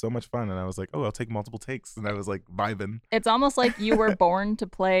 I had so much fun, and I was like, oh, I'll take multiple takes, and I was like vibing. It's almost like you were born to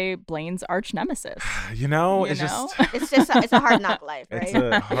play Blaine's arch nemesis. You know, You it's know? just It's a hard knock life, right? it's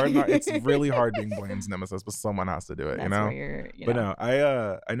a hard. It's really hard being Blaine's nemesis, but someone has to do it. That's you know. where you're. But no,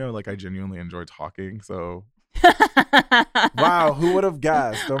 I know like I genuinely enjoy talking. So wow, who would have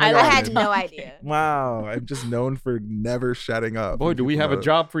guessed? Oh my I I God. had no idea. Wow, I'm just known for never shutting up. Boy, do we have a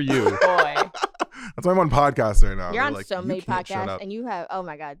job for you. Boy. That's why I'm on podcasts right now. You're They're on like, so "You many can't shut podcasts, up." and you have, oh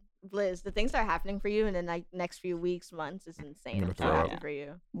my God, Liz, the things that are happening for you in the next few weeks, months is insane. gonna I'm so throw happy up. for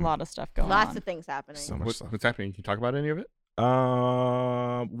you. A lot of stuff going Lots on. of things happening. So much stuff. What's happening? Can you talk about any of it?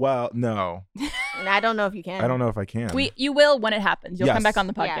 Well, no, And I don't know if you can. I don't know if I can. You will when it happens. You'll come back Yes. on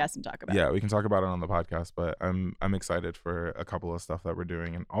the podcast Yeah. and talk about it. Yeah, we can talk about it on the podcast, but I'm excited for a couple of stuff that we're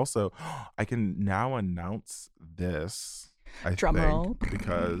doing, and also I can now announce this. I Drum think, roll.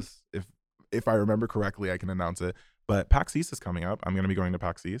 because if I remember correctly, I can announce it. But PAX East is coming up. I'm going to be going to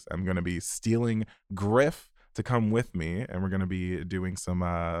PAX East. I'm going to be stealing Griff to come with me, and we're gonna be doing some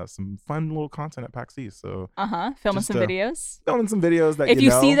fun little content at PAX East. So filming some videos. Filming some videos that if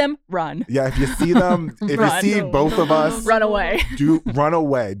you see them, run. Yeah, if you see them, if you see both of us, run away. Run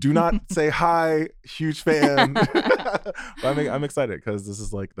away. Do not say hi. Huge fan. But I'm excited because this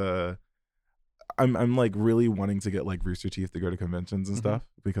is like I'm like really wanting to get like Rooster Teeth to go to conventions and stuff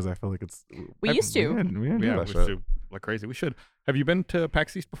because I feel like we used to. We didn't do that we shit. should, like crazy. We should. Have you been to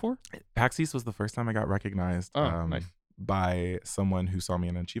PAX East before? PAX East was the first time I got recognized nice. by someone who saw me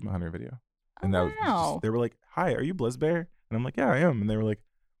in an Achievement Hunter video. And that was wow. They were like, "Hi, are you Blizzbear?" And I'm like, "Yeah, I am." And they were like,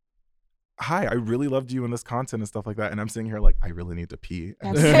 "Hi, I really loved you in this content and stuff like that." And I'm sitting here like, I really need to pee.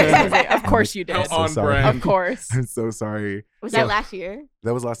 Of course you did. I'm so On sorry. brand. Of course. I'm so sorry. Was that last year?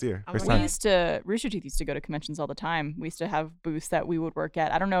 That was last year. First my time. Rooster Teeth used to go to conventions all the time. We used to have booths that we would work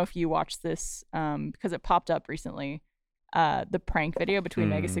at. I don't know if you watched this because it popped up recently. The prank video between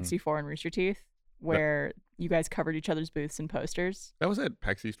Mega 64 and Rooster Teeth, where you guys covered each other's booths and posters. That was at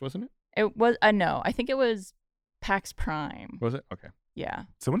PAX East, wasn't it? It was no, I think it was PAX Prime. Was it? Okay. Yeah.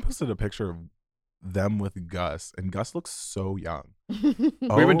 Someone posted a picture of them with Gus, and Gus looks so young. We've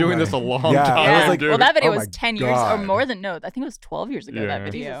been doing this a long time. I was like, dude. Well, that video oh was my 10 years or God. more than I think it was 12 years ago. That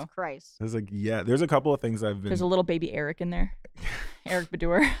video. Jesus Christ. I was like, yeah. There's a couple of things I've been. There's a little baby Eric in there. Eric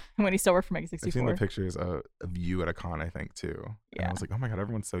Badur when he still worked for Mega 64. I've seen the pictures of you at a con, I think, too. And I was like, oh my God,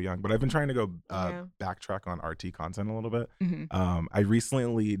 everyone's so young. But I've been trying to go backtrack on RT content a little bit. Mm-hmm. I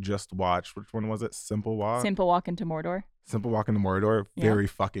recently just watched, which one was it? Simple Walk? Simple Walk into Mordor. Simple Walk into Mordor. Very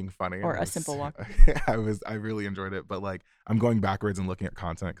fucking funny. Or A Simple Walk. I really enjoyed it. But like, I'm going backwards and looking at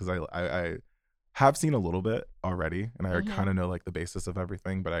content because I have seen a little bit already. And I kind of know like the basis of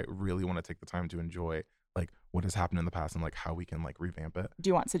everything. But I really want to take the time to enjoy like what has happened in the past and like how we can like revamp it. Do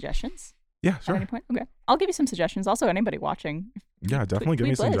you want suggestions? Yeah, At sure. any point? Okay. I'll give you some suggestions. Also, anybody watching. Yeah, definitely give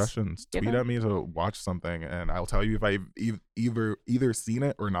me tweet Liz. suggestions. Give Tweet her. at me to watch something, and I'll tell you if I've either seen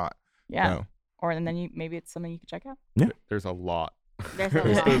it or not. Yeah. No. Or and then maybe it's something you can check out. There's a lot. There's a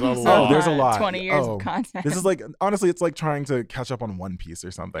There's lot. a Oh, lot. there's a lot. 20 years Oh, of content. This is like honestly, it's like trying to catch up on One Piece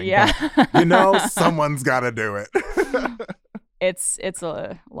or something. Yeah. But, someone's got to do it. It's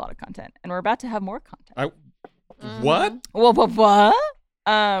a lot of content, and we're about to have more content. What? Well, what?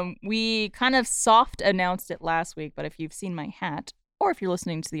 We kind of soft announced it last week, but if you've seen my hat, or if you're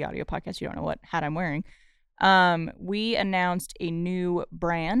listening to the audio podcast, you don't know what hat I'm wearing. We announced a new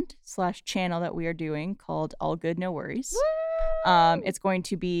brand / channel that we are doing called All Good No Worries. It's going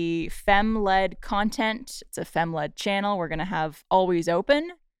to be femme-led content. It's a femme-led channel. We're going to have Always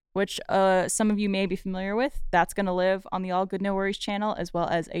Open, which some of you may be familiar with. That's going to live on the All Good No Worries channel, as well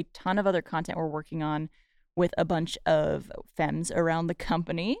as a ton of other content we're working on with a bunch of femmes around the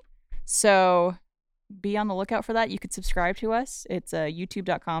company. So be on the lookout for that. You could subscribe to us. It's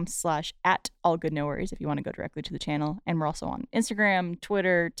youtube.com/@allgoodnoworries if you want to go directly to the channel. And we're also on Instagram,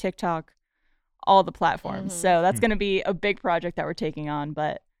 Twitter, TikTok, all the platforms. So that's going to be a big project that we're taking on.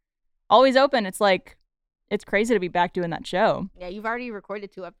 But Always Open, it's like, it's crazy to be back doing that show. Yeah, you've already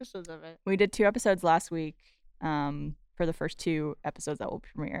recorded 2 episodes of it. We did 2 episodes last week for the first 2 episodes that will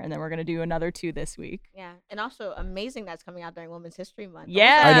premiere. And then we're going to do another 2 this week. Yeah, and also amazing that's coming out during Women's History Month.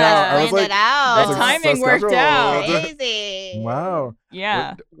 Yeah. I know. I was Planned like, it out. The I was like, timing so worked scheduled. out. Crazy. Wow.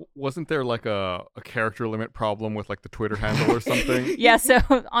 Yeah. Wasn't there like a character limit problem with like the Twitter handle or something? Yeah, so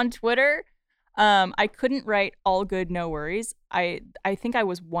on Twitter, I couldn't write All Good No Worries. I think I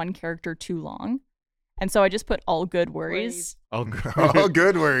was 1 character too long. And so I just put All Good Worries, Oh, All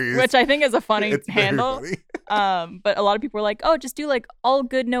good worries. which I think is a funny It's very handle. funny. But a lot of people were like, oh, just do like All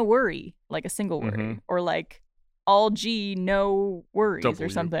Good No Worry, like a single worry, Mhm. or like All G No Worries or W.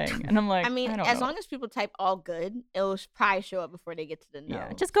 something. And I'm like, I mean, don't as know. long as people type all good, it'll probably show up before they get to the no.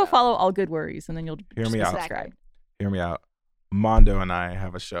 Yeah, just go follow All Good Worries and then you'll Hear just me be out. subscribed. Hear me out. Mondo and I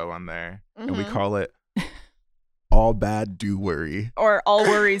have a show on there, and we Mhm. call it All Bad Do Worry. Or All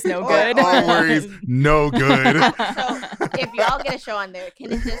Worries No Or Good. All worries no good. So if y'all get a show on there,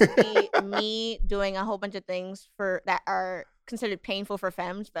 can it just be me doing a whole bunch of things that are considered painful for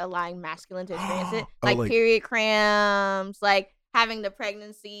femmes, but allowing masculine to experience it? Oh, Like like- period cramps, like having the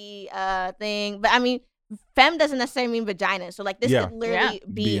pregnancy thing. But I mean, femme doesn't necessarily mean vagina. So like this Yeah. could literally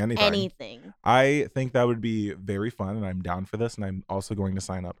Be be anything. anything. I think that would be very fun, and I'm down for this. And I'm also going to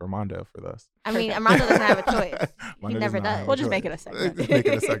sign up Armando for this. I mean, Perfect. Armando doesn't have a choice. Mondo never not have does. a We'll just choice. make it a segment. Just make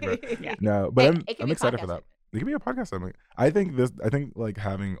it a segment. Yeah. No, but It I'm can be excited for podcast that. It could be a podcast segment. I think like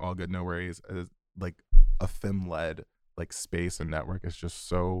having All Good No Worries is like a femme-led like space and network is just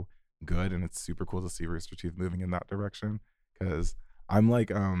so good, and it's super cool to see Rooster Teeth moving in that direction, because I'm like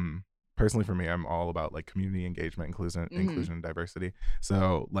personally for me, I'm all about like community engagement, inclusion and diversity.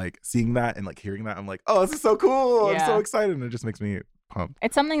 So like seeing that and like hearing that, I'm like, oh, this is so cool. I'm so excited. And it just makes me pumped.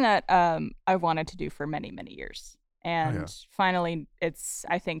 It's something that I've wanted to do for many, many years. And finally, it's,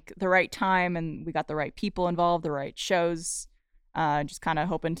 I think, the right time, and we got the right people involved, the right shows. Just kind of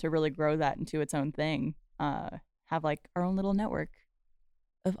hoping to really grow that into its own thing. Have like our own little network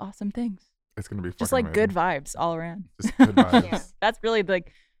of awesome things. It's gonna be just like amazing. good vibes all around. Just good vibes. That's really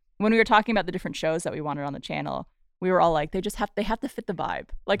like when we were talking about the different shows that we wanted on the channel. We were all like, they have to fit the vibe.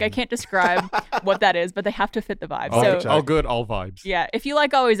 Like I can't describe what that is, but they have to fit the vibe. So all good, all vibes. Yeah, if you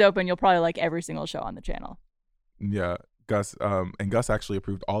like Always Open, you'll probably like every single show on the channel. Yeah, Gus. And Gus actually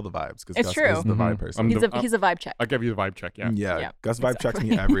approved all the vibes because Gus true. is the vibe person. He's a vibe check. I'll give you the vibe check. Yeah. Gus vibe checks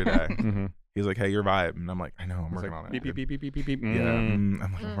me every day. He's like, hey, your vibe, and I'm like, I know, I'm working on it. Beep beep beep beep beep beep beep. Yeah, I'm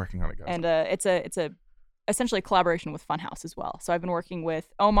like, I'm working on it, Gus. And it's a essentially a collaboration with Funhouse as well. So I've been working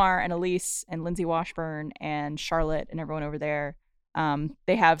with Omar and Elise and Lindsay Washburn and Charlotte and everyone over there.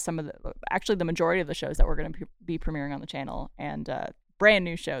 They have the majority of the shows that we're going to be premiering on the channel, and brand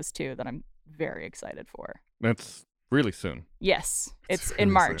new shows too that I'm very excited for. That's really soon. Yes, it's really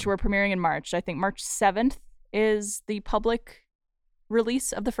in March. soon. We're premiering in March. I think March 7th is the public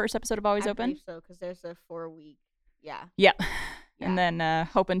release of the first episode of Always Open. I believe so, because there's a 4-week. Yeah. And then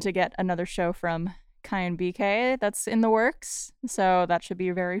hoping to get another show from Kai and BK that's in the works. So that should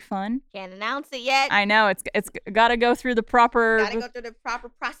be very fun. Can't announce it yet. I know it's got to go through the proper. Gotta go through the proper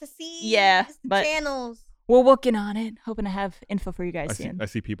processes. Yeah, but channels. We're working on it. Hoping to have info for you guys soon. I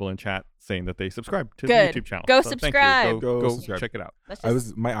see people in chat saying that they subscribe to Good. the YouTube channel. Go So thank you. subscribe. Go subscribe. check it out.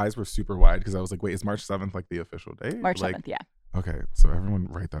 My eyes were super wide because I was like, wait, is March 7th like the official date? March 7th, Like, yeah. Okay, so everyone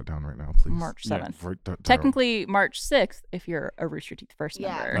write that down right now, please. March 7th. Write that down. Technically March 6th if you're a Rooster Teeth first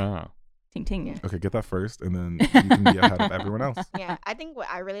member. Oh. Ting ting. Okay, get that first, and then you can be ahead of everyone else. Yeah, I think what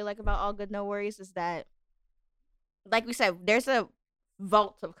I really like about All Good No Worries is that, like we said, there's a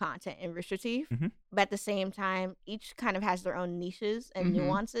vault of content in Rooster Teeth, but at the same time, each kind of has their own niches and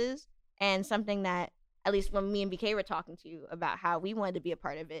nuances, and something that, at least when me and BK were talking to you about how we wanted to be a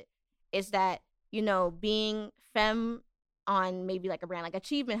part of it, is that, you know, being femme on maybe like a brand like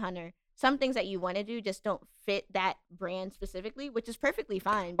Achievement Hunter, some things that you want to do just don't fit that brand specifically, which is perfectly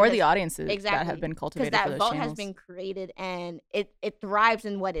fine. Or the audiences exactly, that have been cultivated because for that those vault channels. has been created and it thrives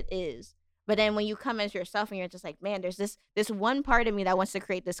in what it is. But then when you come as yourself and you're just like, man, there's this one part of me that wants to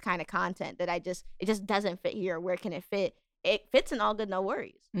create this kind of content that it just doesn't fit here. Where can it fit? It fits in All Good No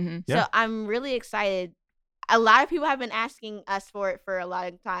Worries. So I'm really excited. A lot of people have been asking us for it for a lot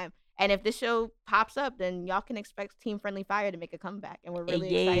of time. And if this show pops up, then y'all can expect Team Friendly Fire to make a comeback. And we're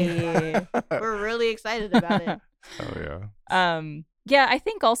really excited about it. We're really excited about it. Oh, yeah. Yeah, I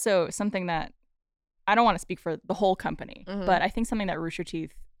think also something that, I don't want to speak for the whole company, but I think something that Rooster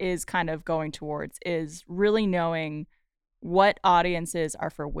Teeth is kind of going towards is really knowing what audiences are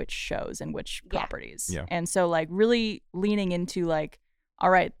for which shows and which properties. Yeah. And so like really leaning into like,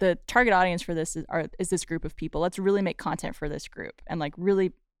 all right, the target audience for this is this group of people. Let's really make content for this group and like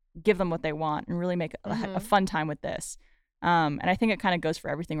really give them what they want and really make a fun time with this. And I think it kind of goes for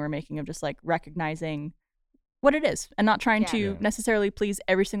everything we're making of just like recognizing what it is and not trying to necessarily please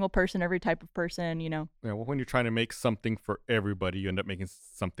every single person, every type of person, you know. Yeah, well, when you're trying to make something for everybody, you end up making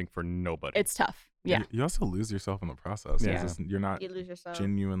something for nobody. It's tough. Yeah. You also lose yourself in the process. Yeah. You're not You lose yourself.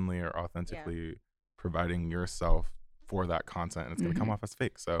 genuinely or authentically providing yourself for that content, and it's going to come off as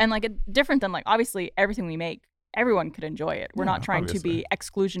fake. So And like different than like obviously everything we make, everyone could enjoy it. We're not trying to be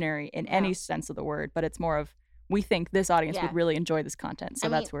exclusionary in any sense of the word, but it's more of we think this audience would really enjoy this content, so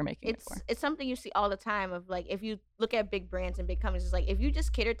that's what we're making it for. It's something you see all the time of like if you look at big brands and big companies, it's like if you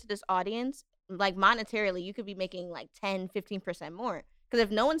just cater to this audience, like monetarily, you could be making like 10-15% more. Because if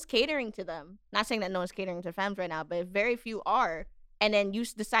no one's catering to them, not saying that no one's catering to femmes right now, but if very few are, and then you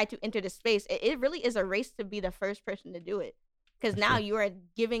decide to enter the space, it really is a race to be the first person to do it. Because now you are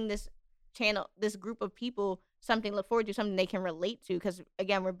giving this channel, this group of people something to look forward to, something they can relate to. Because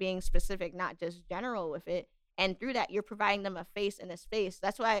again, we're being specific, not just general with it. And through that, you're providing them a face and a space.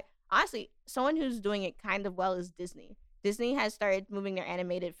 That's why, honestly, someone who's doing it kind of well is Disney. Disney has started moving their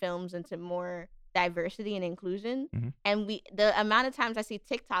animated films into more diversity and inclusion. And the amount of times I see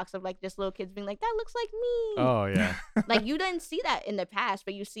TikToks of like just little kids being like, that looks like me. Oh, yeah. Like you didn't see that in the past,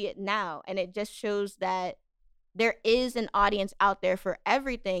 but you see it now. And it just shows that there is an audience out there for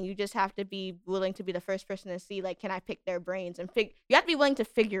everything. You just have to be willing to be the first person to see, like, can I pick their brains? And you have to be willing to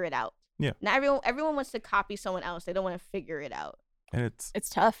figure it out. Yeah. Not everyone wants to copy someone else. They don't want to figure it out. And it's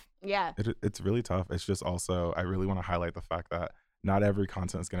tough. Yeah. It's really tough. It's just also, I really want to highlight the fact that not every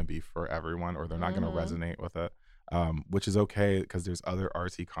content is going to be for everyone, or they're not going to resonate with it. which is okay because there's other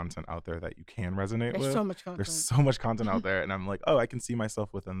RT content out there that you can resonate with. There's so much content. There's so much content out there, and I'm like, oh, I can see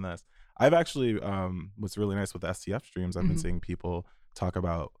myself within this. I've actually, what's really nice with the STF streams, I've been seeing people talk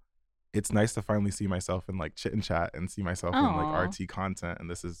about, it's nice to finally see myself in like chit and chat and see myself in like RT content, and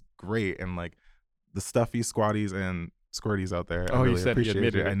this is great. And like the stuffy squatties and squirties out there, I really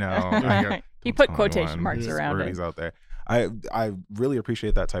appreciate it. I know. He put quotation marks around it. Out there. I really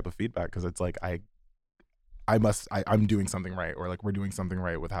appreciate that type of feedback because it's like I'm doing something right, or like we're doing something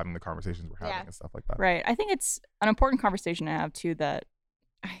right with having the conversations we're having and stuff like that. Right. I think it's an important conversation to have too, that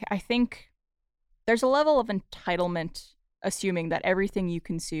I think there's a level of entitlement assuming that everything you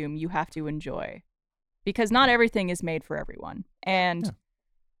consume you have to enjoy, because not everything is made for everyone. And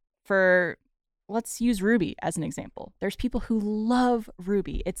let's use RWBY as an example. There's people who love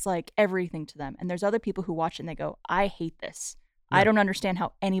RWBY. It's like everything to them. And there's other people who watch it and they go, I hate this. I don't understand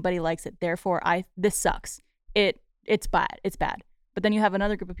how anybody likes it. Therefore, this sucks. It's bad. It's bad. But then you have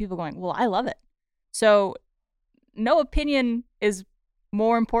another group of people going, well, I love it. So no opinion is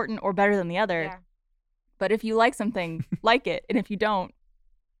more important or better than the other. Yeah. But if you like something, like it. And if you don't,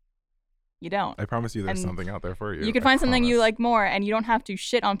 you don't. I promise you there's something out there for you. You can find something you like more, and you don't have to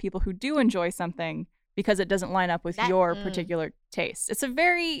shit on people who do enjoy something because it doesn't line up with your particular taste. It's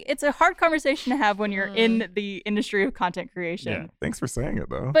a hard conversation to have when you're in the industry of content creation. Yeah. Thanks for saying it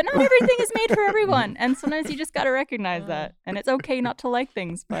though. But not everything is made for everyone. And sometimes you just got to recognize that. And it's okay not to like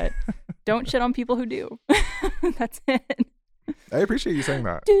things, but don't shit on people who do. That's it. I appreciate you saying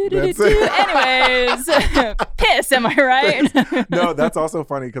that. Anyways, piss, am I right? No, that's also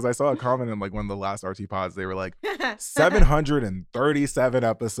funny because I saw a comment in like one of the last RT pods. They were like, 737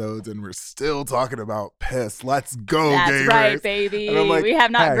 episodes and we're still talking about piss. Let's go, That's gamers. Right, baby. Like, we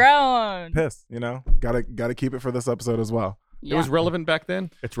have not grown. Piss, gotta keep it for this episode as well. Yeah. It was relevant back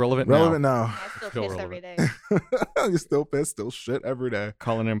then. It's relevant now. I still piss every day. You still piss, still shit every day.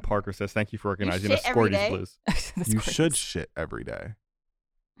 Colin M. Parker says, thank you for organizing us Squirties Blues. You should shit every day.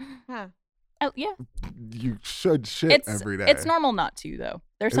 Huh. Oh yeah. You should shit every day. It's normal not to though.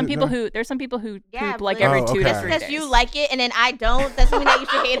 There's some people who poop like every 2 to 3 days. Because you like it and then I don't, doesn't mean that you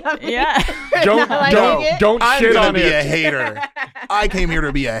should hate on me. Yeah. Don't shit on it. I'm gonna be a hater. I came here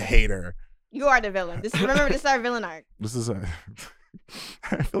to be a hater. You are the villain. Remember, this is our villain arc.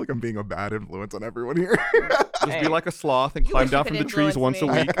 I feel like I'm being a bad influence on everyone here. Just be like a sloth and climb down from the trees once a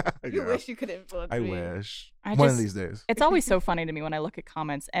week. You wish you could influence me. I wish. One of these days. It's always so funny to me when I look at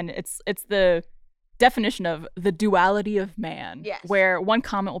comments, and it's the definition of the duality of man. Yes. Where one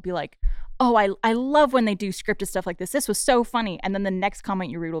comment will be like, oh, I love when they do scripted stuff like this. This was so funny. And then the next comment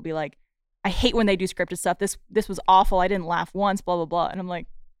you read will be like, I hate when they do scripted stuff. This was awful. I didn't laugh once, blah, blah, blah. And I'm like,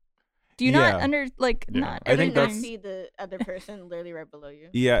 do you not not? I think that's see the other person literally right below you.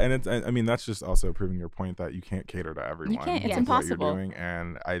 Yeah, and I mean that's just also proving your point that you can't cater to everyone. You can't. It's impossible. What you're doing,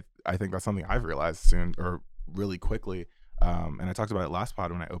 and I think that's something I've realized soon or really quickly. And I talked about it last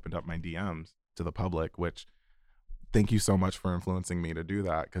pod when I opened up my DMs to the public. Which, thank you so much for influencing me to do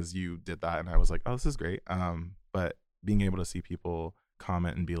that because you did that, and I was like, oh, this is great. But being able to see people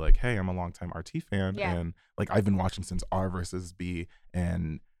comment and be like, hey, I'm a longtime RT fan, and like I've been watching since R versus B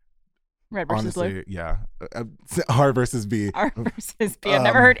and. Red versus Honestly, blue. Yeah. R versus B. R versus B. I've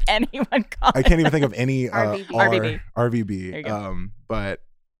never heard anyone call I can't even think of any RVB. RVB. But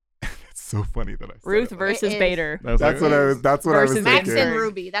it's so funny that I said Ruth versus Bader. That's what I was thinking. Max and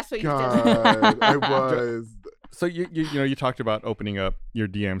Ruby. That's what you said. I was. So you talked about opening up your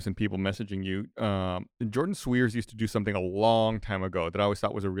DMs and people messaging you. Jordan Swears used to do something a long time ago that I always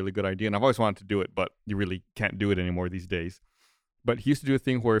thought was a really good idea, and I've always wanted to do it, but you really can't do it anymore these days. But he used to do a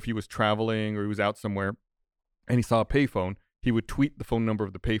thing where if he was traveling or he was out somewhere and he saw a payphone, he would tweet the phone number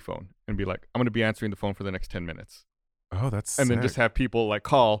of the payphone and be like, I'm going to be answering the phone for the next 10 minutes. Oh, that's And sick. then just have people like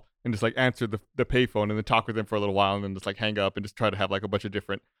call and just like answer the payphone and then talk with them for a little while and then just like hang up and just try to have like a bunch of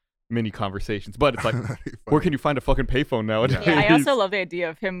different mini conversations. But it's like, where can you find a fucking payphone nowadays? Yeah, I also love the idea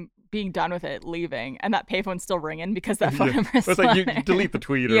of him being done with it, leaving, and that payphone's still ringing because that phone number is It's like you delete the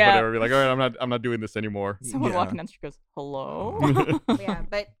tweet or whatever. Be like, all right, I'm not doing this anymore. Someone walking down the street goes, hello? Yeah,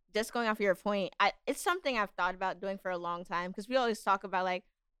 but just going off your point, it's something I've thought about doing for a long time because we always talk about like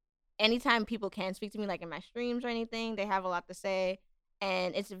anytime people can speak to me like in my streams or anything, they have a lot to say,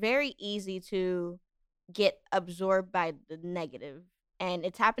 and it's very easy to get absorbed by the negative. And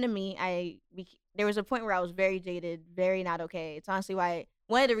it's happened to me. There was a point where I was very jaded, very not okay. It's honestly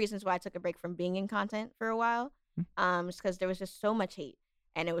one of the reasons why I took a break from being in content for a while. Is because there was just so much hate,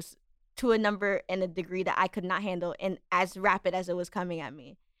 and it was to a number and a degree that I could not handle, and as rapid as it was coming at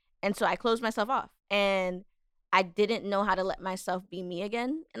me. And so I closed myself off, and I didn't know how to let myself be me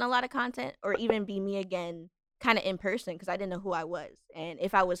again in a lot of content, or even be me again kind of in person because I didn't know who I was and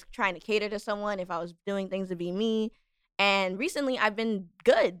if I was trying to cater to someone, if I was doing things to be me. And recently I've been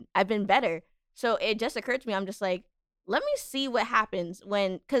good. I've been better. So it just occurred to me, I'm just like, let me see what happens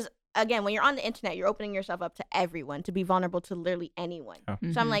because again, when you're on the internet, you're opening yourself up to everyone, to be vulnerable to literally anyone. Oh.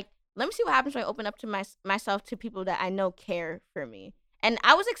 So I'm like, let me see what happens when I open up to myself to people that I know care for me. And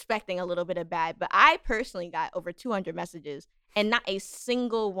I was expecting a little bit of bad, but I personally got over 200 messages and not a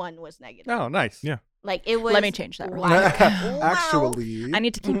single one was negative. Oh, nice. Yeah. Like it was. Let me change that. Wow. Actually, I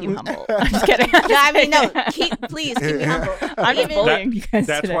need to keep you humble. I'm just kidding. No, I mean, no. Please keep me humble. I'm just bullying you guys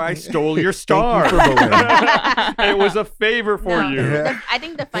That's today. why I stole your star. It was a favor for you. I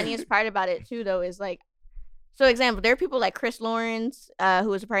think the funniest part about it too, though, is like, so example, there are people like Chris Lawrence, who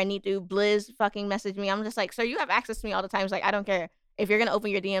was a part of NeetDo, Blizz fucking messaged me. I'm just like, sir, you have access to me all the time. It's like, I don't care. If you're gonna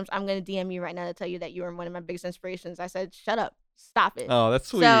open your DMs, I'm gonna DM you right now to tell you that you are one of my biggest inspirations. I said, shut up, stop it. Oh, that's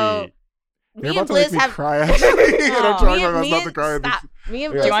sweet. So, You're about to make me cry, actually. And I'm trying my best not to cry. Stop. Me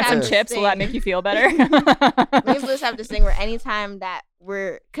and Blizz Do you want some have chips? this Will that thing- make you feel better? Me and Blizz have this thing where anytime that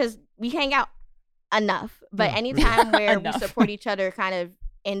because we hang out enough, but anytime where we support each other kind of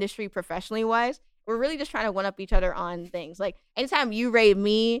industry professionally wise, we're really just trying to one up each other on things. Like anytime you rate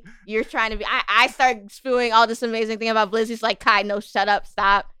me, you're trying to be, I start spewing all this amazing thing about Blizz. He's like, Kai, no, shut up,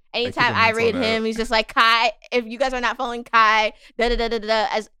 stop. Anytime I rate him, he's just like, Kai, if you guys are not following Kai,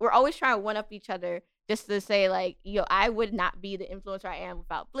 as we're always trying to one up each other just to say like, yo, I would not be the influencer I am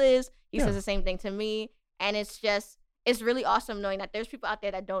without Blizz. He says the same thing to me. And it's really awesome knowing that there's people out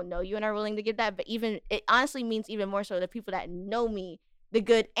there that don't know you and are willing to give that. But it honestly means even more so the people that know me, the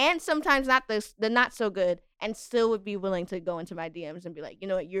good and sometimes not the not so good, and still would be willing to go into my DMs and be like, you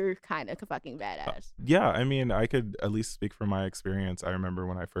know what, you're kind of fucking badass. Yeah, I mean, I could at least speak from my experience. I remember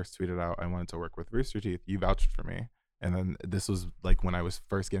when I first tweeted out I wanted to work with Rooster Teeth, you vouched for me. And then this was like when I was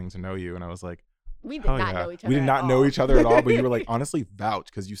first getting to know you, and I was like, we did not know each other. We did not know each other at all, but you were like, honestly, vouch,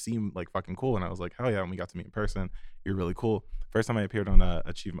 because you seem like fucking cool. And I was like, hell yeah, and we got to meet in person. You're really cool. First time I appeared on a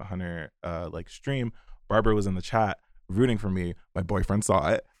Achievement Hunter like stream, Barbara was in the chat rooting for me. My boyfriend saw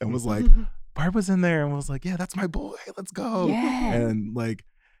it and was like, Barbara's in there, and was like, yeah, that's my boy, let's go. Yeah. And like,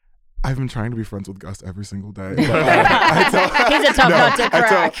 I've been trying to be friends with Gus every single day. But, He's a tough nut to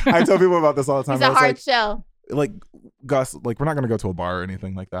crack. I tell people about this all the time. He's a hard shell. Like, Gus, like, we're not gonna go to a bar or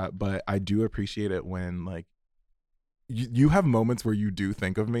anything like that, but I do appreciate it when like you have moments where you do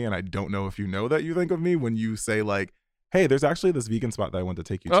think of me, and I don't know if you know that you think of me when you say like, hey, there's actually this vegan spot that I want to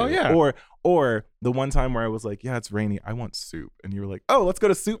take you to. Oh, yeah. Or the one time where I was like, yeah, it's rainy, I want soup. And you were like, oh, let's go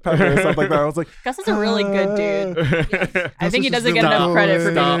to Soup Pepper or something like that. I was like, Gus is a really good dude. I think he doesn't get really enough credit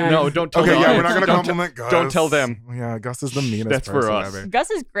for Stop. being No, don't tell okay, them. yeah, we're not gonna Don't compliment Gus. Don't tell them. Yeah, Gus is the meanest That's for person us. ever.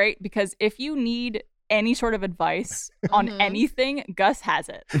 Gus is great because if you need any sort of advice on anything, Gus has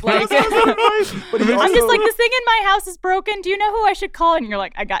it. Like, But he I'm also- just like, this thing in my house is broken. Do you know who I should call? And you're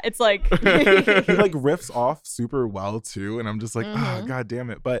like, it's like, he like riffs off super well too, and I'm just like, god damn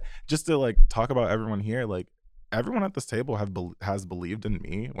it. But just to like talk about everyone here, like everyone at this table has believed in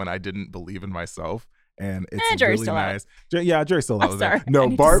me when I didn't believe in myself, and it's Jerry's really still out. nice. Yeah, Jerry's still out. I'm of there. sorry. I No,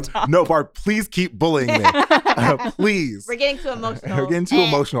 need to Barb, stop. please keep bullying me, please. We're getting too emotional. We're getting too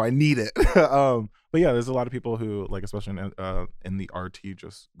emotional. I need it. But yeah, there's a lot of people who, like, especially in the RT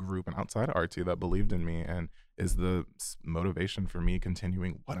just group and outside of RT, that believed in me and is the motivation for me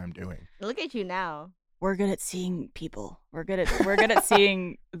continuing what I'm doing. Look at you now. we're good at seeing people. We're good at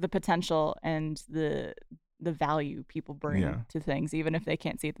seeing the potential and the value people bring to things, even if they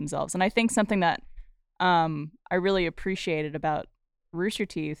can't see it themselves. And I think something that I really appreciated about Rooster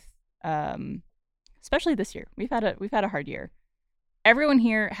Teeth, especially this year, we've had a hard year. Everyone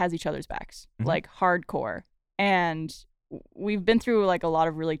here has each other's backs, like hardcore, and we've been through like a lot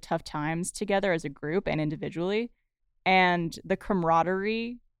of really tough times together as a group and individually, and the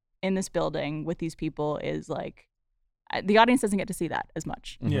camaraderie in this building with these people is like, the audience doesn't get to see that as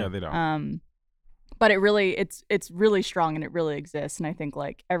much. Yeah, they don't. But it's really strong and it really exists. And I think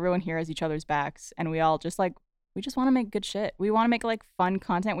like everyone here has each other's backs, and we all just like, we just want to make good shit. We want to make like fun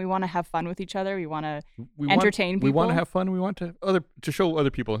content. We want to have fun with each other. We want to entertain people. We want to have fun. We want to show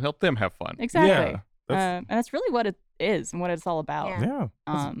other people and help them have fun. Exactly. Yeah, and that's really what it is and what it's all about. Yeah.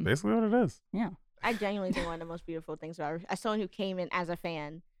 That's basically what it is. Yeah. I genuinely think one of the most beautiful things about it, as someone who came in as a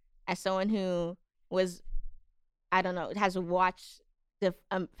fan, as someone who was, I don't know, has watched the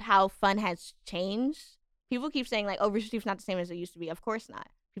how fun has changed. People keep saying like, oh, Rooster Teeth's not the same as it used to be. Of course not.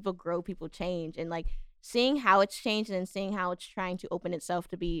 People grow, people change, and like seeing how it's changed and seeing how it's trying to open itself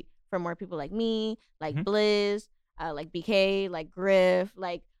to be for more people like me, like Blizz, like BK, like Griff,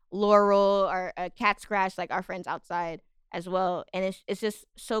 like Laurel, or Cat Scratch, like our friends outside as well. And it's just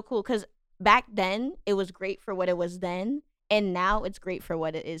so cool because back then it was great for what it was then, and now it's great for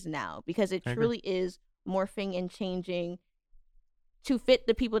what it is now, because it truly is morphing and changing to fit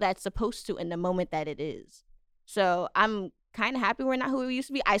the people that's supposed to in the moment that it is. So I'm kind of happy we're not who we used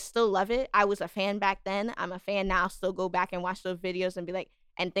to be. I still love it. I was a fan back then. I'm a fan now. Still go back and watch those videos and be like,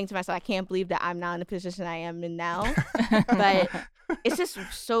 and think to myself, I can't believe that I'm now in the position I am in now. But it's just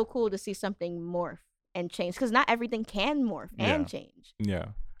so cool to see something morph and change, because not everything can morph and change. Yeah.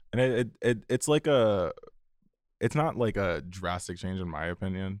 And it's like it's not like a drastic change in my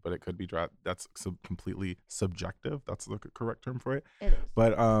opinion, but it could be that's completely subjective. That's the correct term for it. It is.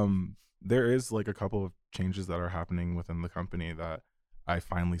 But there is like a couple of changes that are happening within the company that I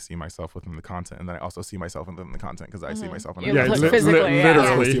finally see myself within the content, and then I also see myself within the content because I see myself in the content. Physically,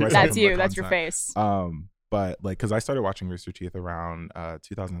 literally. That's you. That's your face. But like, because I started watching Rooster Teeth around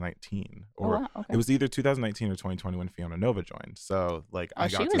 2019, or it was either 2019 or 2020 when Fiona Nova joined. So like, I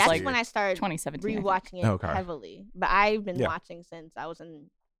got to that's see when I started 2017 rewatching it heavily. But I've been watching since I was in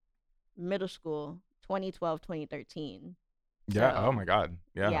middle school, 2012, 2013. Yeah. So, oh my God.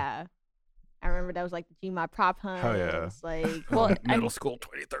 Yeah. Yeah. I remember that was like the Gmod prop hunt. Hell yeah. Like, well, middle school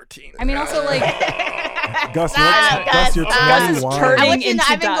 2013. I mean, also like Gus, you're 21.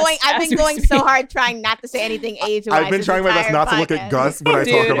 I've been going so hard trying not to say anything age-wise. I've been trying my best not to look at Gus when I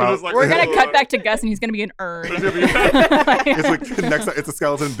talk about. We're gonna cut back to Gus, and he's gonna be an urn. It's like next time it's a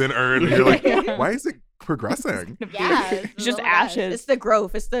skeleton, then urn, and you're like, why is it progressing? Yeah, it's just ashes. It's the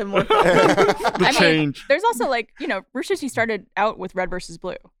growth. It's the more change. There's also like, you know, Rooster Teeth started out with Red versus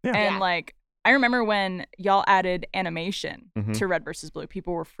Blue, and like, I remember when y'all added animation to Red versus Blue,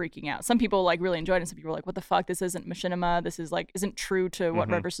 people were freaking out. Some people like really enjoyed it, and some people were like, what the fuck, this isn't machinima, this is like isn't true to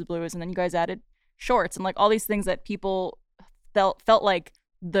what Red versus Blue is. And then you guys added shorts and like all these things that people felt like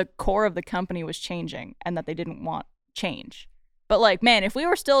the core of the company was changing and that they didn't want change. But like, man, if we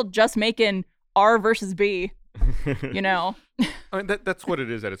were still just making R versus B, you know, I mean, that's what it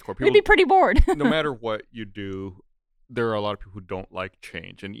is at its core. People, we'd be pretty bored. No matter what you do, there are a lot of people who don't like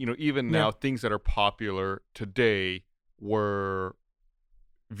change. And, you know, even now, things that are popular today were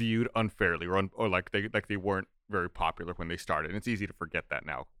viewed unfairly or like they weren't very popular when they started. And it's easy to forget that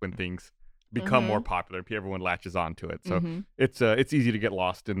now when things become more popular. Everyone latches onto it. So it's easy to get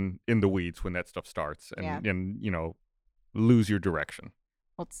lost in the weeds when that stuff starts and you know, lose your direction.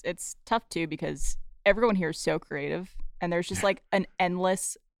 Well, it's tough too because everyone here is so creative, and there's just like an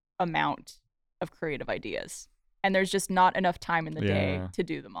endless amount of creative ideas. And there's just not enough time in the day to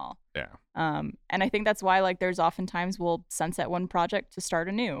do them all. Yeah. And I think that's why like there's oftentimes we'll sunset one project to start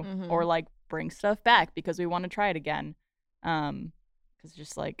a new or like bring stuff back because we want to try it again. Because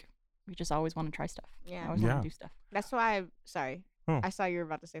just like we just always want to try stuff. Yeah. I always want to do stuff. That's why I saw you were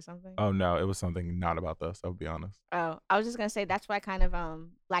about to say something. Oh no, it was something not about this, I'll be honest. Oh, I was just gonna say that's why kind of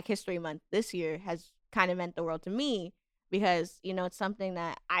Black History Month this year has kind of meant the world to me. Because, you know, it's something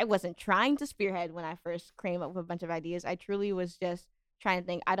that I wasn't trying to spearhead when I first came up with a bunch of ideas. I truly was just trying to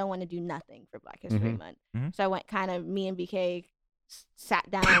think, I don't want to do nothing for Black History Month. So I went me and BK sat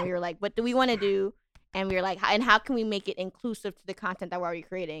down and we were like, what do we want to do? And we were like, and how can we make it inclusive to the content that we're already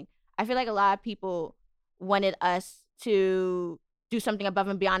creating? I feel like a lot of people wanted us to do something above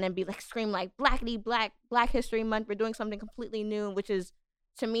and beyond and be like, scream like Blackity Black, Black History Month. We're doing something completely new, which is,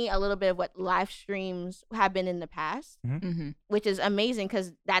 to me, a little bit of what live streams have been in the past, which is amazing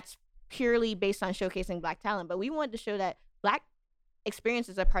because that's purely based on showcasing Black talent. But we wanted to show that Black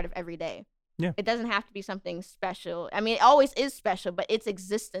experiences are part of every day. Yeah. It doesn't have to be something special. I mean, it always is special, but its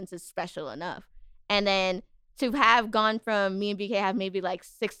existence is special enough. And then to have gone from me and BK have maybe like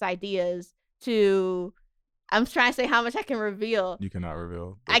 6 ideas to, I'm trying to say how much I can reveal. You cannot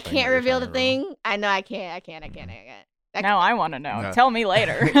reveal. I can't reveal the thing. I know I can't. I can't. Now I want to know. Tell me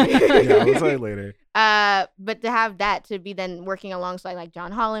later. Yeah, we'll tell you later. But to have that, to be then working alongside like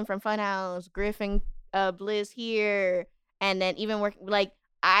John Holland from Funhouse, Griffin Bliss here, and then even work like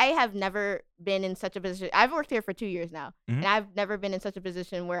I have never been in such a position. I've worked here for 2 years now, and I've never been in such a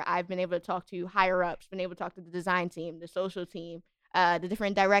position where I've been able to talk to higher ups, been able to talk to the design team, the social team, the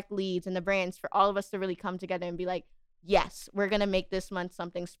different direct leads and the brands, for all of us to really come together and be like, yes, we're gonna make this month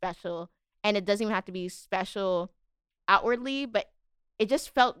something special, and it doesn't even have to be special outwardly, but it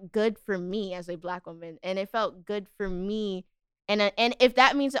just felt good for me as a Black woman, and it felt good for me, and if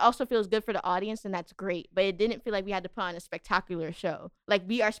that means it also feels good for the audience, then that's great. But it didn't feel like we had to put on a spectacular show. Like,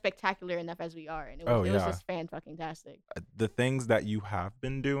 we are spectacular enough as we are, and it was just fan-fucking-tastic. The things that you have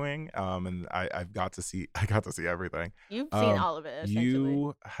been doing, and I got to see everything. You've seen all of it.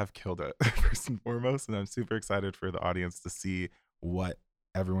 You have killed it first and foremost, and I'm super excited for the audience to see what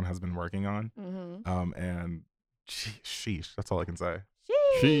everyone has been working on. And sheesh, that's all I can say.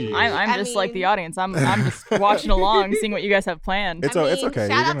 I'm just like the audience. I'm just watching along, seeing what you guys have planned. It's okay.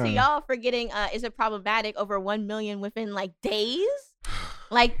 Shout out to y'all for getting Is It Problematic over 1 million within like days.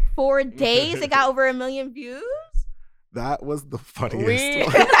 Like 4 days, it got over 1 million views. That was the funniest.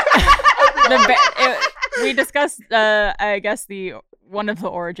 We discussed, I guess, one of the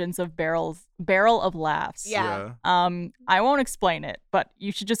origins of Barrel of Laughs. Yeah. I won't explain it, but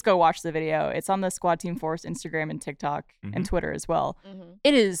you should just go watch the video. It's on the Squad Team Force Instagram and TikTok and Twitter as well.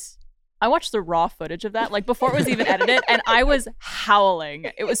 It is. I watched the raw footage of that, like before it was even edited, and I was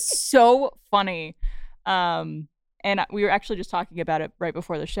howling. It was so funny. And we were actually just talking about it right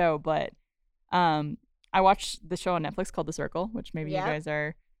before the show, but I watched the show on Netflix called The Circle, which maybe you guys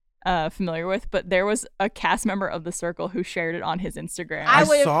are familiar with, but there was a cast member of The Circle who shared it on his Instagram. I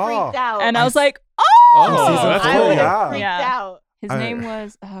would have freaked out. And I was like, that's I cool. would have freaked out. His name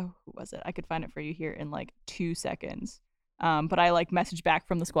was, who was it? I could find it for you here in like 2 seconds. But I like messaged back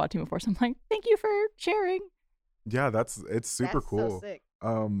from the Squad Team of Force. I'm like, thank you for sharing. Yeah, it's super That's cool. So sick.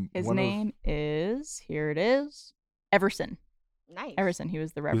 His name is, here it is, Everson. Nice. Everson, he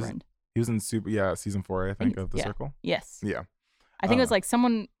was the Reverend. He was in season 4, I think, of The Circle. Yes. Yeah. I think it was like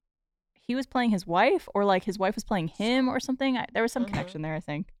someone, he was playing his wife, or like his wife was playing him or something. There was some connection there, I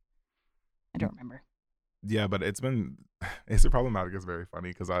think. I don't remember. Yeah, but it's problematic. It's very funny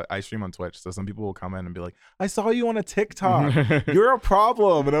because I stream on Twitch, so some people will come in and be like, "I saw you on a TikTok. You're a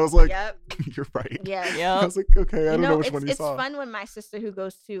problem," and I was like, Yep. "You're right." Yeah. I was like, "Okay, I don't know which one you saw." It's fun when my sister, who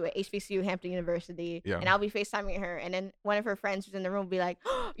goes to HBCU Hampton University, and I'll be FaceTiming her, and then one of her friends who's in the room will be like,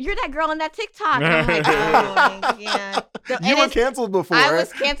 oh, "You're that girl on that TikTok." And I'm like, "Oh, yeah." So, you were canceled before. I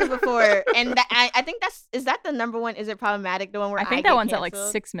was canceled before, and I think is that the #1? Is It Problematic? The one where I think that one's at like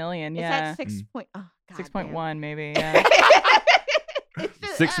 6 million. Yeah. It's at 6 point. Oh, 6.1 maybe. Yeah.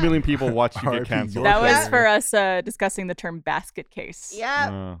 6 million people watch you get canceled. That was for us discussing the term basket case.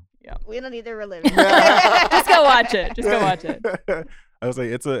 Yeah. We don't need to relive it. Just go watch it. Just go watch it. I was like,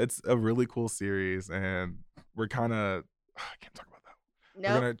 it's a really cool series, and we're kind of I can't talk about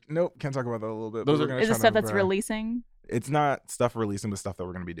that. Nope, can't talk about that a little bit. Is it stuff that's releasing? It's not stuff releasing, but stuff that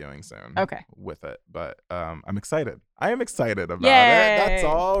we're going to be doing soon. Okay. With it, but I'm excited. I am excited about Yay. it. That's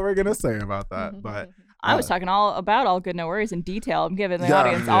all we're gonna say about that. But I was talking all about All Good No Worries in detail. I'm giving the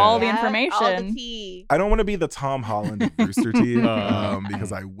audience all the information. All the tea. I don't want to be the Tom Holland of Rooster Teeth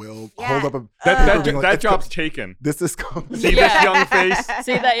because I will hold up a that job's taken. This is called See this young face.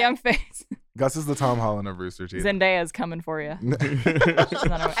 See that young face. Gus is the Tom Holland of Rooster Teeth. Zendaya's coming for you. I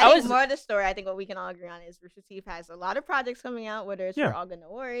think more of the story, I think what we can all agree on is Rooster Teeth has a lot of projects coming out, whether it's for All Good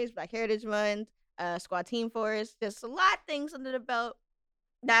No Worries, Black Heritage Month, Squad Team Force. There's a lot of things under the belt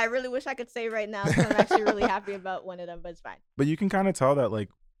that I really wish I could say right now. So I'm actually really happy about one of them, but it's fine. But you can kind of tell that, like,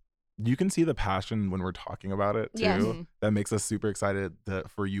 you can see the passion when we're talking about it too. Yes. That makes us super excited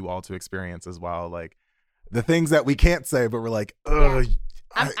for you all to experience as well. Like the things that we can't say, but we're like, ugh.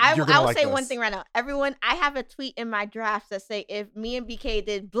 I will say one thing right now. Everyone, I have a tweet in my drafts that say, if me and BK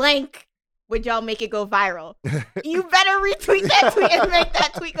did blank, would y'all make it go viral? You better retweet that tweet and make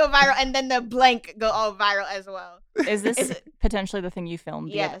that tweet go viral, and then the blank go all viral as well. Is this potentially the thing you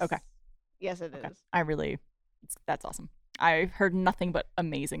filmed? Yes. Okay. Yes, it is. That's awesome. I've heard nothing but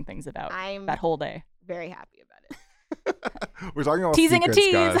amazing things about that whole day. Very happy about it. We're talking about teasing secrets, a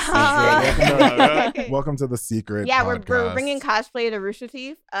tease. Guys. Welcome to the secret. Yeah, podcast. we're bringing cosplay to Rooster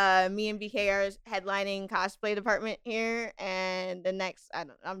Teeth. Me and BK are headlining cosplay department here, and the next I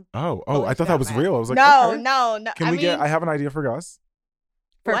thought that was real. I was like, no. I have an idea for Gus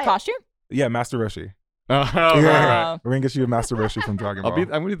for a costume. Yeah, Master Roshi. Right. We're gonna get you a Master Roshi from Dragon Ball. I'm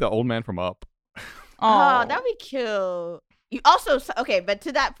gonna be the old man from Up. Oh, that'd be cute. You also but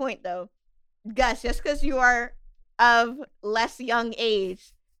to that point though, Gus, just because you are of less young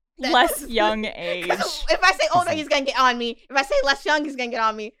age. If I say older, he's gonna get on me. If I say less young, he's gonna get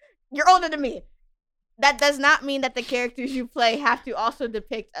on me. You're older than me. That does not mean that the characters you play have to also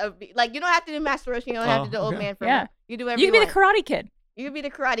depict you don't have to do Master Roshi. You don't have to do old man from him. You do whatever you can be the Karate Kid. You can be the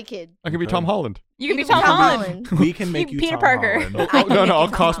Karate Kid. I can be Tom Holland. You can be Tom Holland. We can make you Peter Tom Parker. Holland. No, I'll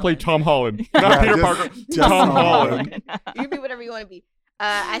cosplay Tom Holland. Not Peter Parker. Tom Holland. You can be whatever you want to be.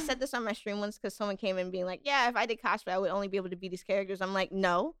 I said this on my stream once because someone came in being like, yeah, if I did cosplay, I would only be able to be these characters. I'm like,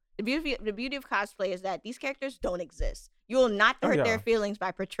 no. The beauty of cosplay is that these characters don't exist. You will not hurt their feelings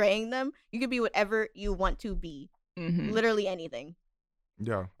by portraying them. You can be whatever you want to be. Mm-hmm. Literally anything.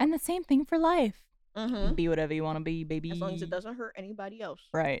 Yeah. And the same thing for life. Mm-hmm. Be whatever you want to be, baby. As long as it doesn't hurt anybody else.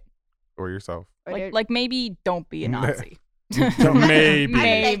 Right. Or yourself. Like maybe don't be a Nazi.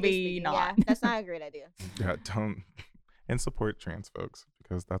 Maybe not. Yeah, that's not a great idea. Yeah, don't. And support trans folks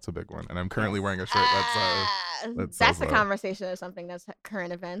because that's a big one. And I'm currently wearing a shirt that's that's the conversation of something that's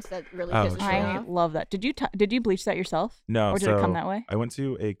current events that really pisses me I off. love that. Did you bleach that yourself? No, or did it come that way? I went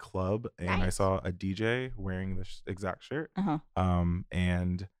to a club and I Nice. saw a DJ wearing this exact shirt. Uh-huh.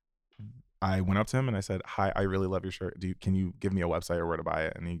 And I went up to him and I said, "Hi, I really love your shirt. Can you give me a website or where to buy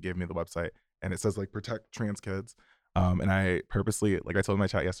it?" And he gave me the website, and it says like protect trans kids. And I purposely, like I told my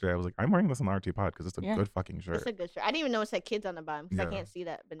chat yesterday, I was like, I'm wearing this on the RT pod because it's a good fucking shirt. It's a good shirt. I didn't even know it said kids on the bottom because I can't see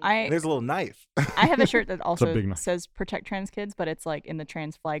that. Beneath And there's a little knife. I have a shirt that also big knife. says protect trans kids, but it's like in the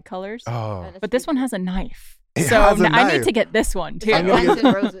trans flag colors. Oh, But this one has a knife. It So has a I need knife. to get this one too. It's like Guns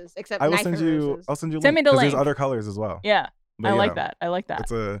N' Roses, except I will knife send and you. roses. I'll send you. Send me the because link. There's other colors as well. Yeah. But I yeah, like that. I like that.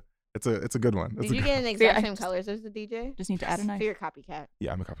 It's a good one. It's Did a you good- get an See, I exact same just- colors as the DJ? Just need to add a So knife. you're a copycat.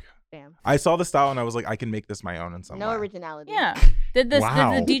 Yeah, I'm a copycat. Damn. I saw the style and I was like, I can make this my own in some No way. originality. Yeah. Did the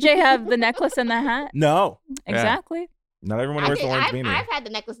DJ have the necklace and the hat? No, Exactly. not everyone wears the orange beanie. I've had the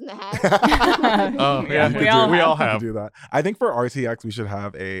necklace and the hat. Oh yeah, We we all all to have. do that. I think for RTX we should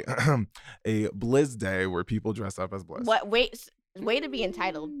have a a Blizz day where people dress up as Blizz. What? Way to be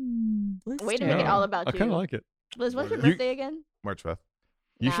entitled. Blizz Way to make it day. all about I you. kind of like it. Liz, what's your You- birthday again? March 5th.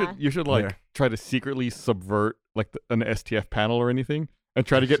 You should like Yeah. try to secretly subvert like an STF panel or anything, and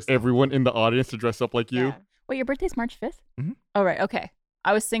try to get everyone in the audience to dress up like you. Yeah. Wait, your birthday's March 5th? Mhm. Oh, right. Okay.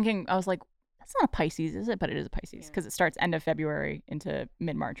 I was like, that's not a Pisces, is it? But it is a Pisces Yeah. because it starts end of February into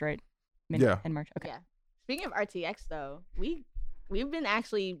mid-March, right? Yeah. In March. Okay. Yeah. Speaking of RTX though, we've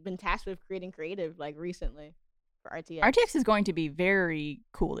been tasked with creating creative like recently for RTX. RTX is going to be very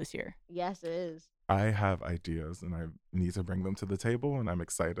cool this year. Yes, it is. I have ideas and I need to bring them to the table and I'm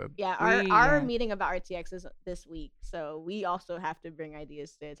excited. Yeah, our meeting about RTX is this week, so we also have to bring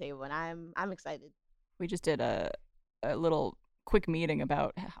ideas to the table, and I'm excited. We just did a little quick meeting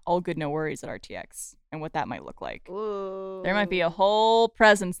about all good no worries at RTX and what that might look like. Ooh. There might be a whole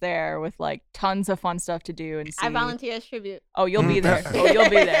presence there with like tons of fun stuff to do and see. I volunteer as tribute. Oh, you'll be there. Oh, you'll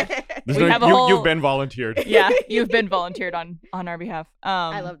be there. There's We no- have a you, whole- You've been volunteered. Yeah, you've been volunteered on our behalf.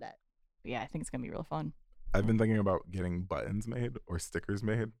 I love that. Yeah, I think it's gonna be real fun. I've been thinking about getting buttons made or stickers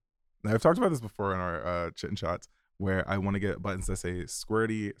made. Now, I've talked about this before in our chit and chats where I want to get buttons that say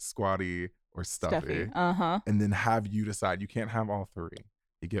squirty, squatty, or stuffy. Uh-huh. And then have you decide. You can't have all three.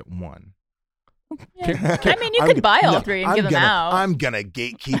 You get one. Yeah. I mean, you could buy all three and give them out. I'm gonna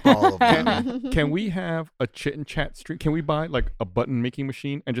gatekeep all of them. Can we have a chit and chat stream? Can we buy like a button making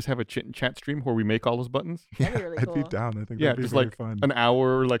machine and just have a chit and chat stream where we make all those buttons? That'd be really I'd be cool. down. I think Yeah, that'd be just very like fun. an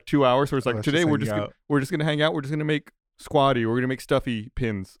hour or like 2 hours. Where it's like Let's today just we're hang just out. we're just gonna hang out. We're just gonna make squatty. We're gonna make stuffy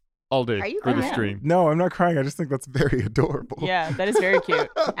pins all day Are you for the crying? stream. No, I'm not crying. I just think that's very adorable. Yeah, that is very cute.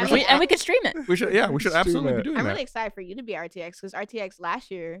 I mean, And we could stream it. We should Stream absolutely be it. doing I'm that. really excited for you to be RTX because RTX last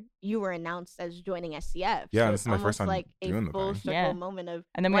year you were announced as joining SCF. Yeah, so this it's is my first almost time like doing a the full thing. circle Yeah. moment of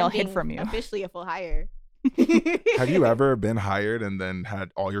And then we one all hid being from you. officially a full hire. Have you ever been hired and then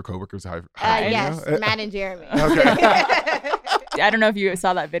had all your coworkers hired? Yes, Matt and Jeremy. Okay. I don't know if you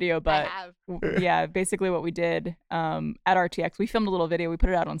saw that video, I but have. yeah, basically what we did at RTX, we filmed a little video. We put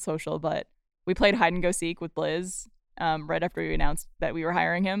it out on social, but we played hide and go seek with Blizz right after we announced that we were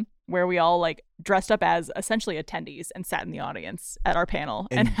hiring him, where we all like dressed up as essentially attendees and sat in the audience at our panel.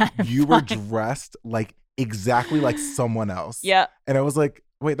 And had you were fun. dressed like exactly like someone else. Yeah, And I was like,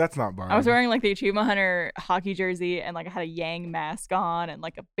 wait, that's not Barb. I was wearing like the Achievement Hunter hockey jersey and like I had a Yang mask on and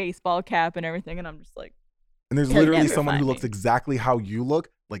like a baseball cap and everything. And I'm just like, And there's You'll literally never someone who find looks me. exactly how you look,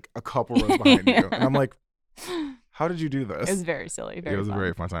 like a couple rows behind you. And I'm like, how did you do this? it was very silly. Very It was fun. a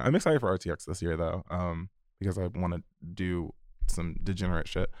very fun time. I'm excited for RTX this year though, because I want to do some degenerate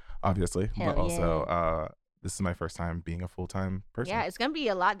shit, obviously. Hell but also, this is my first time being a full-time person. Yeah, it's gonna be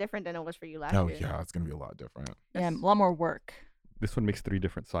a lot different than it was for you last Oh year. yeah, it's gonna be a lot different. Yeah, a lot more work. This one makes 3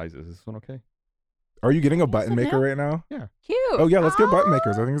 different sizes. Is this one okay? Are you getting a button it maker now? right now? Cute. Oh yeah, let's get button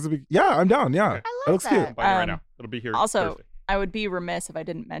makers. I think this would be. Yeah, I'm down. Yeah, Okay. I it love looks that. cute. I'm buying it right Um, now. It'll be here. also, Thursday. I would be remiss if I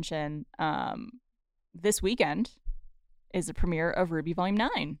didn't mention this weekend is the premiere of Ruby Volume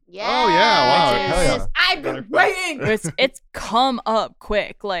 9. Yes. Oh, yeah, wow, hell yeah. I've been waiting. It's come up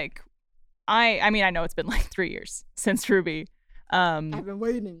quick. Like I mean I know it's been like 3 years since Ruby. I've been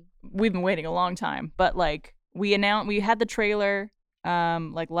waiting. We've been waiting a long time, but like we had the trailer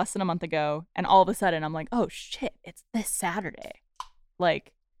like less than a month ago, and all of a sudden I'm like, oh shit, it's this Saturday.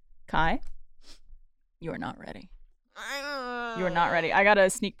 Like, Kai, you are not ready. You are not ready. I got a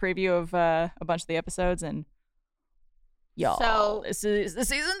sneak preview of a bunch of the episodes, and y'all, So- this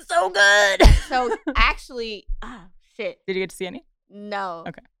season's so good. So actually, shit. Did you get to see any? No.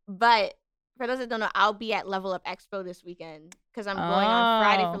 Okay. But for those that don't know, I'll be at Level Up Expo this weekend. because I'm going on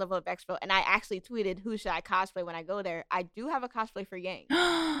Friday for Level Up Expo, and I actually tweeted who should I cosplay when I go there. I do have a cosplay for Yang.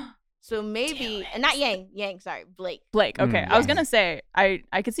 So maybe, not Yang, sorry, Blake. Blake, okay. I was going to say, I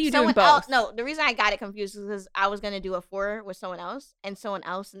could see you doing both. Else, no, the reason I got it confused is because I was going to do a 4 with someone else, and someone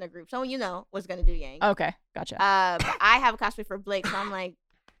else in the group, someone you know, was going to do Yang. Okay, gotcha. But I have a cosplay for Blake, so I'm like,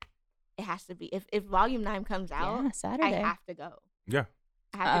 it has to be. If Volume 9 comes out, Saturday. I have to go. Yeah.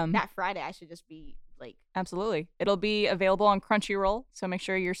 I have to, that Friday, I should just be Blake. Absolutely. It'll be available on Crunchyroll, so make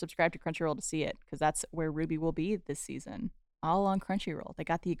sure you're subscribed to Crunchyroll to see it, because that's where RWBY will be this season. All on Crunchyroll. They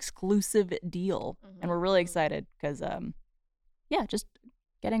got the exclusive deal, and we're really excited because, just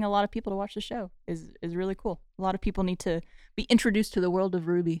getting a lot of people to watch the show is really cool. A lot of people need to be introduced to the world of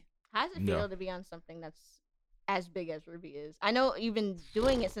RWBY. How does it feel to be on something that's as big as RWBY is? I know you've been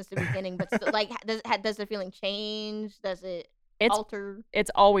doing it since the beginning, but still, like, does the feeling change? Does it alter?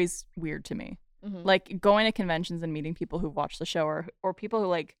 It's always weird to me. Like going to conventions and meeting people who watch the show, or people who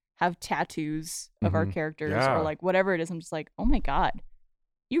like have tattoos of our characters, or like whatever it is. I'm just like, oh my god,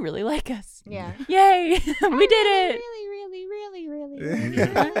 you really like us. Yeah. Yay. We did it.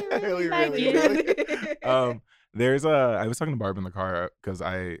 Really like you. I was talking to Barb in the car because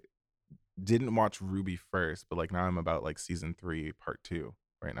I didn't watch RWBY first, but like now I'm about like season 3 part 2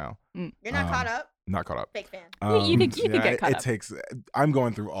 right now. You're not caught up? Not caught up. Fake fan. You could get caught up. I'm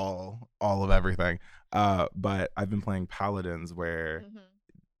going through all of everything. But I've been playing Paladins where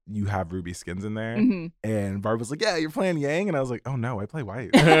you have RWBY skins in there. And Barb was like, yeah, you're playing Yang. And I was like, oh no, I play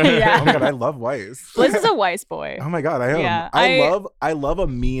Weiss. Oh my god, I love Weiss. Blizz is a Weiss boy. Oh my god, I am. Yeah, I love a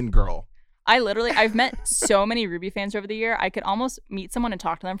mean girl. I've met so many RWBY fans over the year. I could almost meet someone and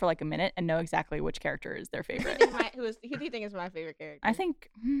talk to them for like a minute and know exactly which character is their favorite. Who do you think is my favorite character? I think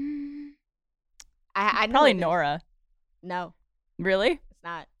I probably Nora. No. Really? It's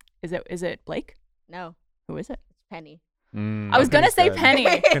not. Is it Blake? No. Who is it? It's Penny. I was gonna say Penny.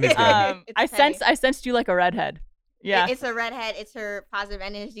 I sensed you like a redhead. Yeah. It's a redhead. It's her positive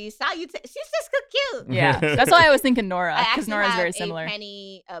energy. She's just so cute. Yeah. That's why I was thinking Nora, because Nora's very similar. similar. I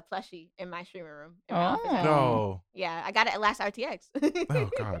actually have a Penny plushie in my streaming room. No. Yeah, I got it at last RTX. Oh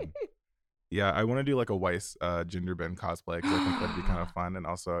god. Yeah, I want to do like a Weiss Ginger Ben cosplay because I think that'd be kind of fun, and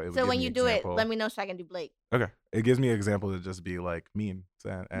also it would. So when you do it, let me know so I can do Blake. Okay, it gives me an example to just be like mean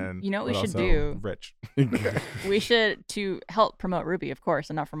and you know what we should do? Rich. We should, to help promote RWBY, of course,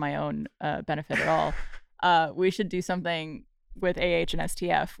 and not for my own benefit at all. We should do something with AH and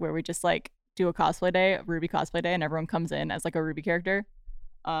STF where we just like do a cosplay day, a RWBY cosplay day, and everyone comes in as like a RWBY character.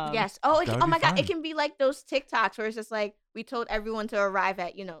 Yes. Oh my god, it can be like those TikToks where it's just like we told everyone to arrive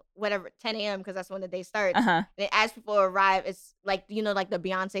at whatever 10 a.m. because that's when the day starts. And as people arrive, it's like like the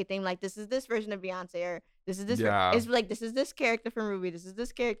Beyonce thing, like this is this version of Beyonce, or this is this. Yeah. It's like this is this character from RWBY. This is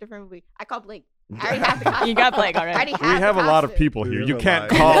this character from RWBY. I call Blake. I already have the costume. You got Blake already. We have a lot of people here. You can't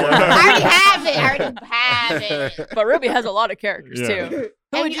call it. I already have it. But RWBY has a lot of characters too.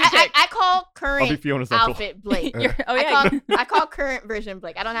 And I call current outfit Blake. I call current version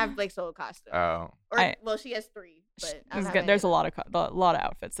Blake. I don't have Blake's old costume. Oh. Well, she has 3. But there's a lot of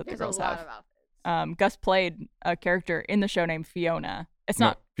outfits that the girls have. There's a lot of outfits. Gus played a character in the show named Fiona. It's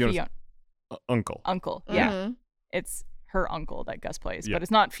not Fiona. Uncle. Uncle. Yeah. It's her uncle that Gus plays, but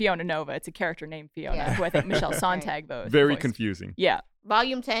it's not Fiona Nova. It's a character named Fiona, who I think Michelle Sontag voiced. Very confusing. Yeah.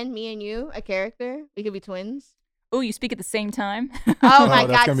 Volume 10, me and you, a character. We could be twins. Oh, you speak at the same time? Oh my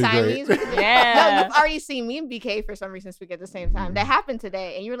god, Siamese. Yeah. No, you've already seen me and BK for some reason speak at the same time. That happened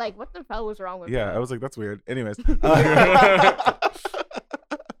today, and you were like, "What the hell was wrong with me?" Yeah, I was like, "That's weird." Anyways,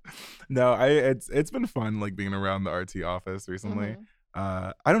 no, it's been fun like being around the RT office recently.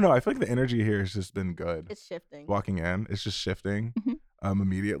 I don't know. I feel like the energy here has just been good. It's shifting. Walking in, it's just shifting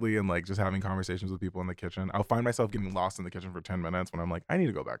immediately, and like just having conversations with people in the kitchen. I'll find myself getting lost in the kitchen for 10 minutes when I'm like, I need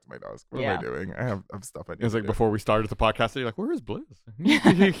to go back to my desk. What am I doing? I have stuff I need to do. It's like before we started the podcast, you're like, where is Blizz?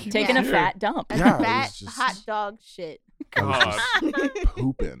 Taking a fat dump. Yeah, fat hot dog shit. I was just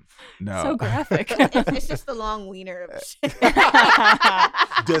pooping. No. So graphic. It's just the long wiener of shit.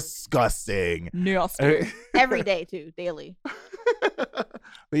 Disgusting. Nasty. Every day too, daily.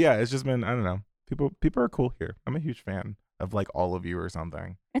 But yeah, it's just been, I don't know. People are cool here. I'm a huge fan of like all of you or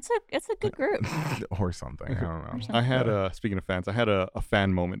something. It's a good group. Or something. I don't know. I had speaking of fans, I had a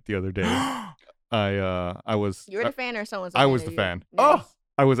fan moment the other day. I was You were the fan or someone's I was the fan. Nice. Oh,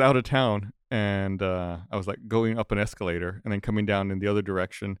 I was out of town and I was like going up an escalator and then coming down in the other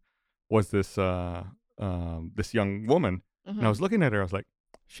direction was this this young woman. And I was looking at her, I was like,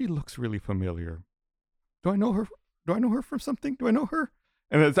 she looks really familiar. Do I know her? Do I know her from something? Do I know her?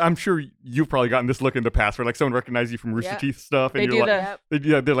 And I'm sure you've probably gotten this look in the past where like someone recognizes you from Rooster Teeth stuff, and you're like,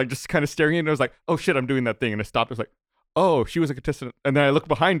 they're like just kind of staring at it. And I was like, oh shit, I'm doing that thing, and I stopped. I was like, oh, she was a contestant. And then I looked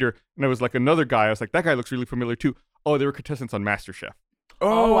behind her, and there was like another guy. I was like, that guy looks really familiar too. Oh, they were contestants on MasterChef.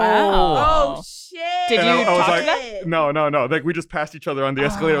 Oh, wow. Oh shit! Did And you I was talk like, to them? No. Like we just passed each other on the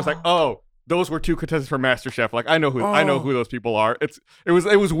escalator. I was like, oh, those were 2 contestants for MasterChef. Like I know who those people are. It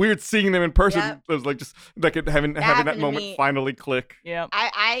was weird seeing them in person. Yep. It was like just like having happened that to moment me. finally click. Yep.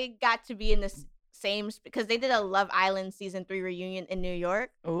 I got to be in this same because they did a Love Island season 3 reunion in New York.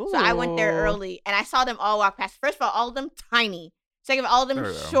 Ooh. So I went there early and I saw them all walk past. First of all of them tiny. Second of all, all of them There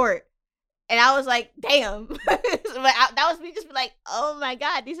we go. short. And I was like, damn. That was me just be like, oh my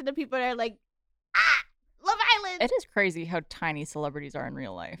God, these are the people that are like, Love Island. It is crazy how tiny celebrities are in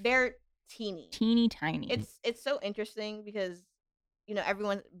real life. They're teeny. Teeny tiny. It's so interesting because,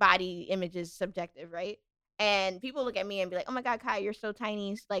 everyone's body image is subjective, right? And people look at me and be like, oh my God, Kai, you're so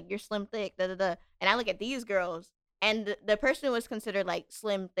tiny. Like, you're slim, thick, da-da-da. And I look at these girls, and the person who was considered, like,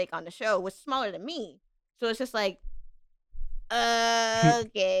 slim, thick on the show was smaller than me. So it's just like,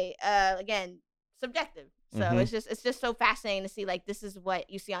 okay. Again, subjective. So it's just so fascinating to see, like, this is what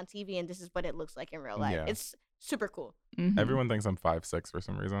you see on TV and this is what it looks like in real life. Yeah. It's super cool. Mhm. Everyone thinks I'm 5'6" for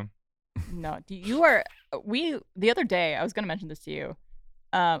some reason. No, you are. The other day, I was going to mention this to you.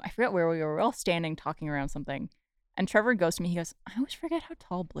 I forget where we were. We were all standing talking around something. And Trevor goes to me. He goes, I always forget how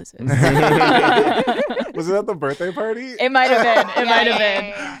tall Bliss is. Was it at the birthday party? It might have been. It might have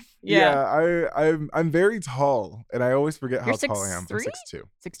been. Yeah, I'm very tall, and I always forget how You're tall I am. I'm 6'3"? 6'2".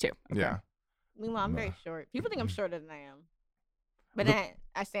 6'2". Okay. Yeah. Meanwhile, I'm very short. People think I'm shorter than I am. But then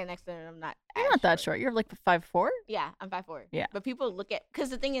I stand next to them and I'm not. You're as not that short. You're like 5'4". Yeah, I'm 5'4". Yeah. But people look at, because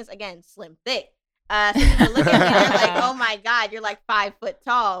the thing is, again, slim, thick. So people look at me and they're like, oh my God, you're like 5 foot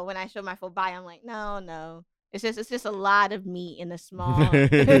tall. When I show my full body, I'm like, no. It's just a lot of meat in a small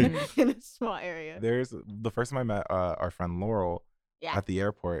in a small area. There's the first time I met our friend Laurel Yeah. at the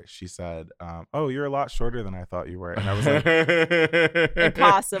airport. She said, "Oh, you're a lot shorter than I thought you were," and I was like,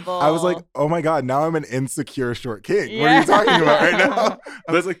 Impossible. I was like, "Oh my God, now I'm an insecure short king." What Yeah. are you talking about right now?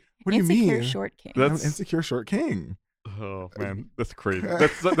 I was like, "What do you Insecure mean?" short king. I'm an insecure short king. Oh man, that's crazy.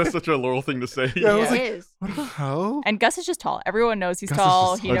 That's such a Laurel thing to say. Yeah, I was It like, is. "What the hell?" And Gus is just tall. Everyone knows he's Gus is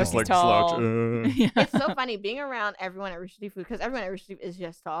tall. just He tall. knows I he's just like tall. slouch. Yeah. It's so funny being around everyone at Rooster Teeth Food, because everyone at Rooster Teeth is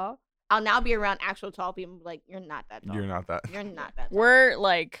just tall. I'll now be around actual tall people and be like, you're not that tall. You're not that. You're not that tall. We're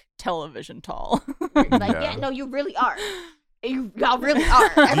like television tall. Like, Yeah. yeah, no, you really are. Y'all really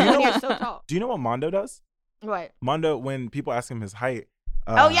are. Everyone here is so tall. Do you know what Mondo does? What? Mondo, when people ask him his height,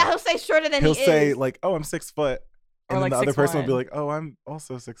 Oh, yeah, he'll say shorter than he'll he say is. like, "Oh, I'm 6 foot," Or and then like the other person will be 6'1". like, "Oh, I'm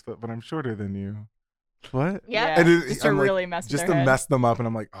also 6 foot, but I'm shorter than you." What? Yeah. And it, just to I'm like, really mess with just their to head. mess them up, and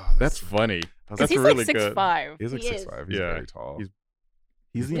I'm like, "Oh, That's funny. I was Because That's he's really like good. 6'5". He's like He is. 6'5". He's Yeah. very tall. He's-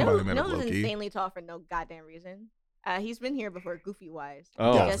 He's the You know, embodiment of who's Loki. insanely tall for no goddamn reason? He's been here before, Goofy Wise.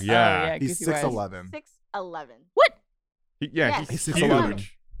 Oh Yes. yeah. He's Goofy Wise. 6'11". 6'11". What? Yes. He's He's huge. 6'11".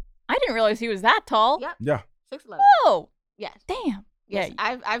 I didn't realize he was that tall. Yep. Yeah. 6'11". Oh, Yes. damn. Yes.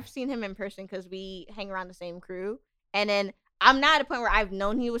 Yeah. I've seen him in person because we hang around the same crew. And then I'm not at a point where I've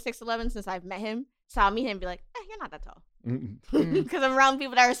known he was 6'11" since I've met him. So I'll meet him and be like, you're not that tall. Mm. Because I'm around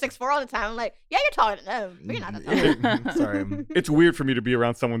people that are 6'4" all the time. I'm like, yeah, you're taller than them, but you're not that tall. Sorry. I'm- It's weird for me to be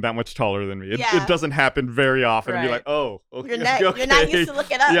around someone that much taller than me. It Yeah. doesn't happen very often. And be Right. like, oh, okay. You're not used to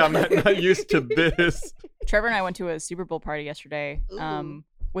looking up. Yeah, I'm not used to this. Trevor and I went to a Super Bowl party yesterday. Ooh.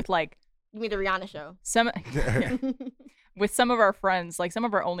 With like You mean the Rihanna show? some with some of our friends, like some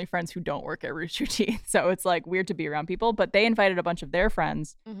of our only friends who don't work at Rooster Teeth. So it's like weird to be around people. But they invited a bunch of their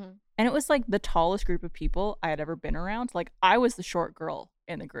friends, Mhm. and it was like the tallest group of people I had ever been around. Like I was the short girl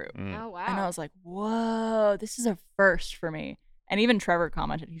in the group. Oh, wow. And I was like, whoa, this is a first for me. And even Trevor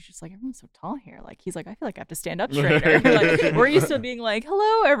commented, he's just like, everyone's so tall here. Like, he's like, I feel like I have to stand up straighter. Like, we're used to being like,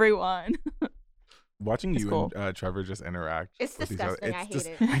 hello, everyone. Watching It's you cool. and Trevor just interact. It's with each other, disgusting. I hate just-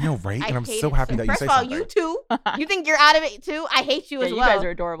 it. I know, right? I And I'm hate so it happy that you First say of all, something. you too. You think you're out of it too? I hate you Yeah, as you well. guys are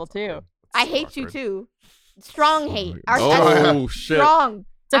adorable too. I So hate you awkward. too. Strong hate. Oh shit. Strong.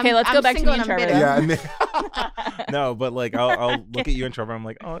 It's okay, let's I'm go back to single me and and I'm Trevor. bitter. Yeah. No, but like I'll look at you and Trevor. I'm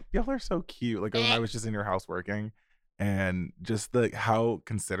like, oh, y'all are so cute. Like when I was just in your house working, and just the how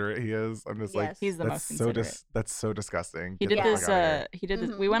considerate he is. I'm just like, Yes. He's the most that's so considerate. that's so disgusting. He Get did the this. fuck outta here. He did this.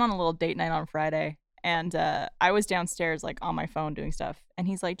 Mhm. We went on a little date night on Friday, and I was downstairs like on my phone doing stuff, and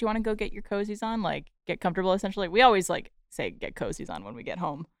he's like, "Do you want to go get your cozies on? Like, get comfortable." Essentially, we always like say get cozies on when we get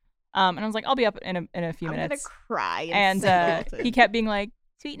home. And I was like, "I'll be up in a few I'm minutes." gonna cry. And say Dalton. he kept being like,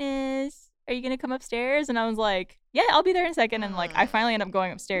 "Sweetness, are you gonna come upstairs?" And I was like, "Yeah, I'll be there in a second." And like, I finally end up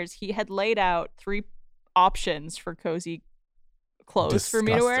going upstairs. He had laid out 3 options for cozy clothes for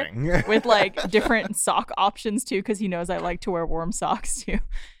me to wear, Disgusting. with like different sock options too, because he knows I like to wear warm socks too.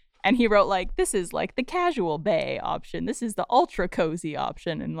 And he wrote like, this is like the casual bae option. This is the ultra cozy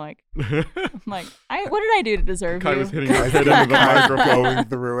option. And like, I'm like, what did I do to deserve Kai you? was hitting her head into the microphone. Going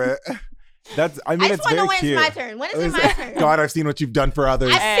through it. That's. I mean, I it's just want very to know when cute. it's my turn. When is it my turn? God, I've seen what you've done for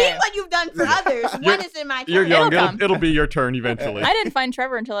others. I've seen what you've done for others. When is it my turn? You're young. It'll come. It'll be your turn eventually. I didn't find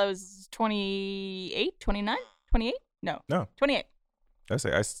Trevor until I was 28, 29, 28? No. 28. We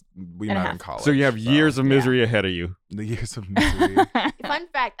And a met half. in college. So you have years of misery ahead of you. The years of misery. Fun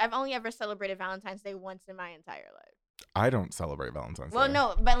fact: I've only ever celebrated Valentine's Day once in my entire life. I don't celebrate Valentine's Well, Day.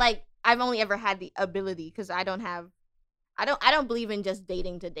 no, but like I've only ever had the ability because I don't believe in just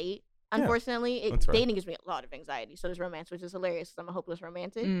dating to date. Unfortunately, that's fair. dating gives me a lot of anxiety. So does romance, which is hilarious because I'm a hopeless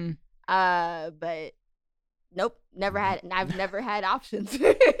romantic. Mm. But nope, never had. I've never had options.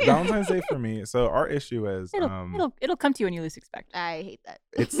 Valentine's Day for me. So our issue is It'll come to you when you least expect. I hate that.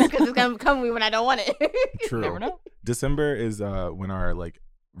 It's- because it's gonna come to me when I don't want it. true. Never know. December is when our like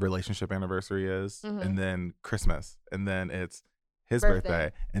relationship anniversary is, Mhm. and then Christmas, and then it's his Birthday.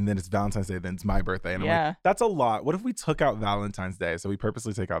 birthday, and then it's Valentine's Day, then it's my birthday, and I'm Yeah. like, that's a lot. What if we took out Valentine's Day? So we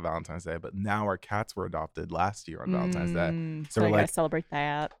purposely take out Valentine's Day, but now our cats were adopted last year on Valentine's Day. Mm, So so we're I gotta like- celebrate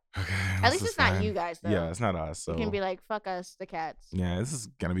that. Okay, At this least is it's not fine. you guys, though. Yeah, it's not us. So You can be like, fuck us, the cats. yeah, this is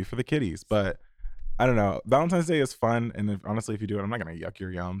gonna be for the kitties, but I don't know. Valentine's Day is fun, and honestly, if you do it, I'm not gonna yuck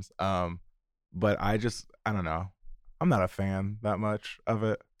your yums. But I don't know. I'm not a fan that much of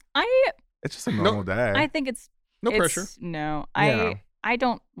it. It's just a normal day. I think it's No pressure. No, Yeah. I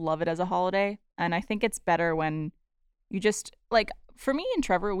don't love it as a holiday, and I think it's better when you just like. For me and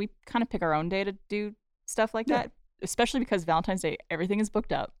Trevor, we kind of pick our own day to do stuff like that. Especially because Valentine's Day, everything is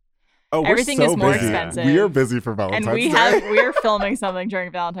booked up, Oh, we're everything so is more busy. expensive. We are busy for Valentine's and Day. we're filming something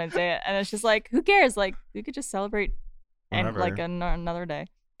during Valentine's Day, and it's just like, who cares? Like, we could just celebrate and Whatever. like another day.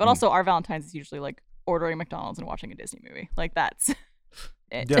 But also, our Valentine's is usually like ordering McDonald's and watching a Disney movie. Like that's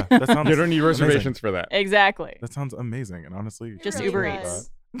it. Yeah, that sounds. You don't need amazing. reservations for that. Exactly. That sounds amazing, and honestly, Just really Uber does.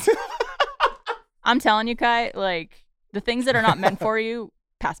 Eats. I'm telling you, Kai, like the things that are not meant for you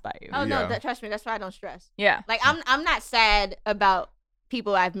pass by you. Oh Yeah. no, trust me, that's why I don't stress. Yeah. Like I'm not sad about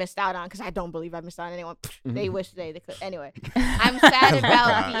people I've missed out on because I don't believe I've missed out on anyone. They wish they could. Anyway, I'm sad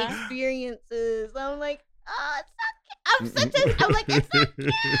about the experiences. I'm like, oh, it's not. I'm like, it's not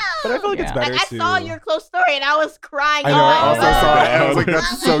cute. But I feel like it's Yeah. better Like I to. saw your close story and I was crying. I know. I all also over. saw it. I was like, Oh,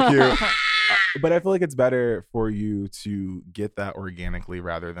 that's so cute. But I feel like it's better for you to get that organically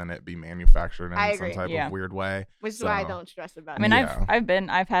rather than it be manufactured in I some agree. type Yeah. of weird way. Which is why I So- don't stress about I mean, it. Yeah.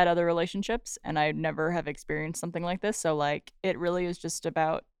 I've had other relationships and I never have experienced something like this. So like, it really is just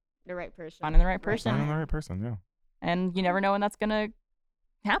about The right person. finding the right person, Finding the right person, yeah. and you never know when that's gonna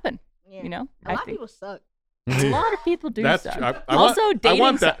happen. Yeah. You know, A lot of people suck. a lot of people do That's suck. true. I Also, want, dating I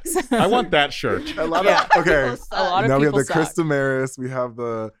want that. sucks. I want that shirt. A lot Yeah. of okay. People suck. A lot of Now we have people the Chris suck. Damaris. We have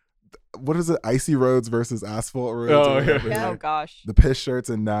the what is it? Icy roads versus asphalt roads. Oh, or whatever. yeah. Oh Like, gosh. the piss shirts,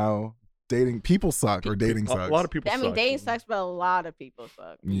 and now dating people suck or dating A sucks. lot of people I mean, suck. dating sucks, but a lot of people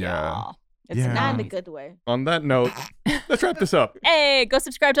suck. Yeah. It's Yeah. Not in a not. good way. On that note, let's wrap this up. Hey, go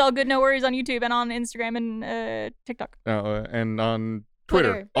subscribe to All Good No Worries on YouTube and on Instagram and TikTok. And on Twitter,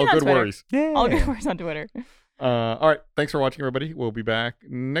 Twitter. all And on good Twitter. worries. Yeah. All Good Worries on Twitter. All right. Thanks for watching, everybody. We'll be back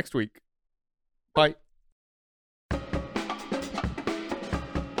next week. Bye.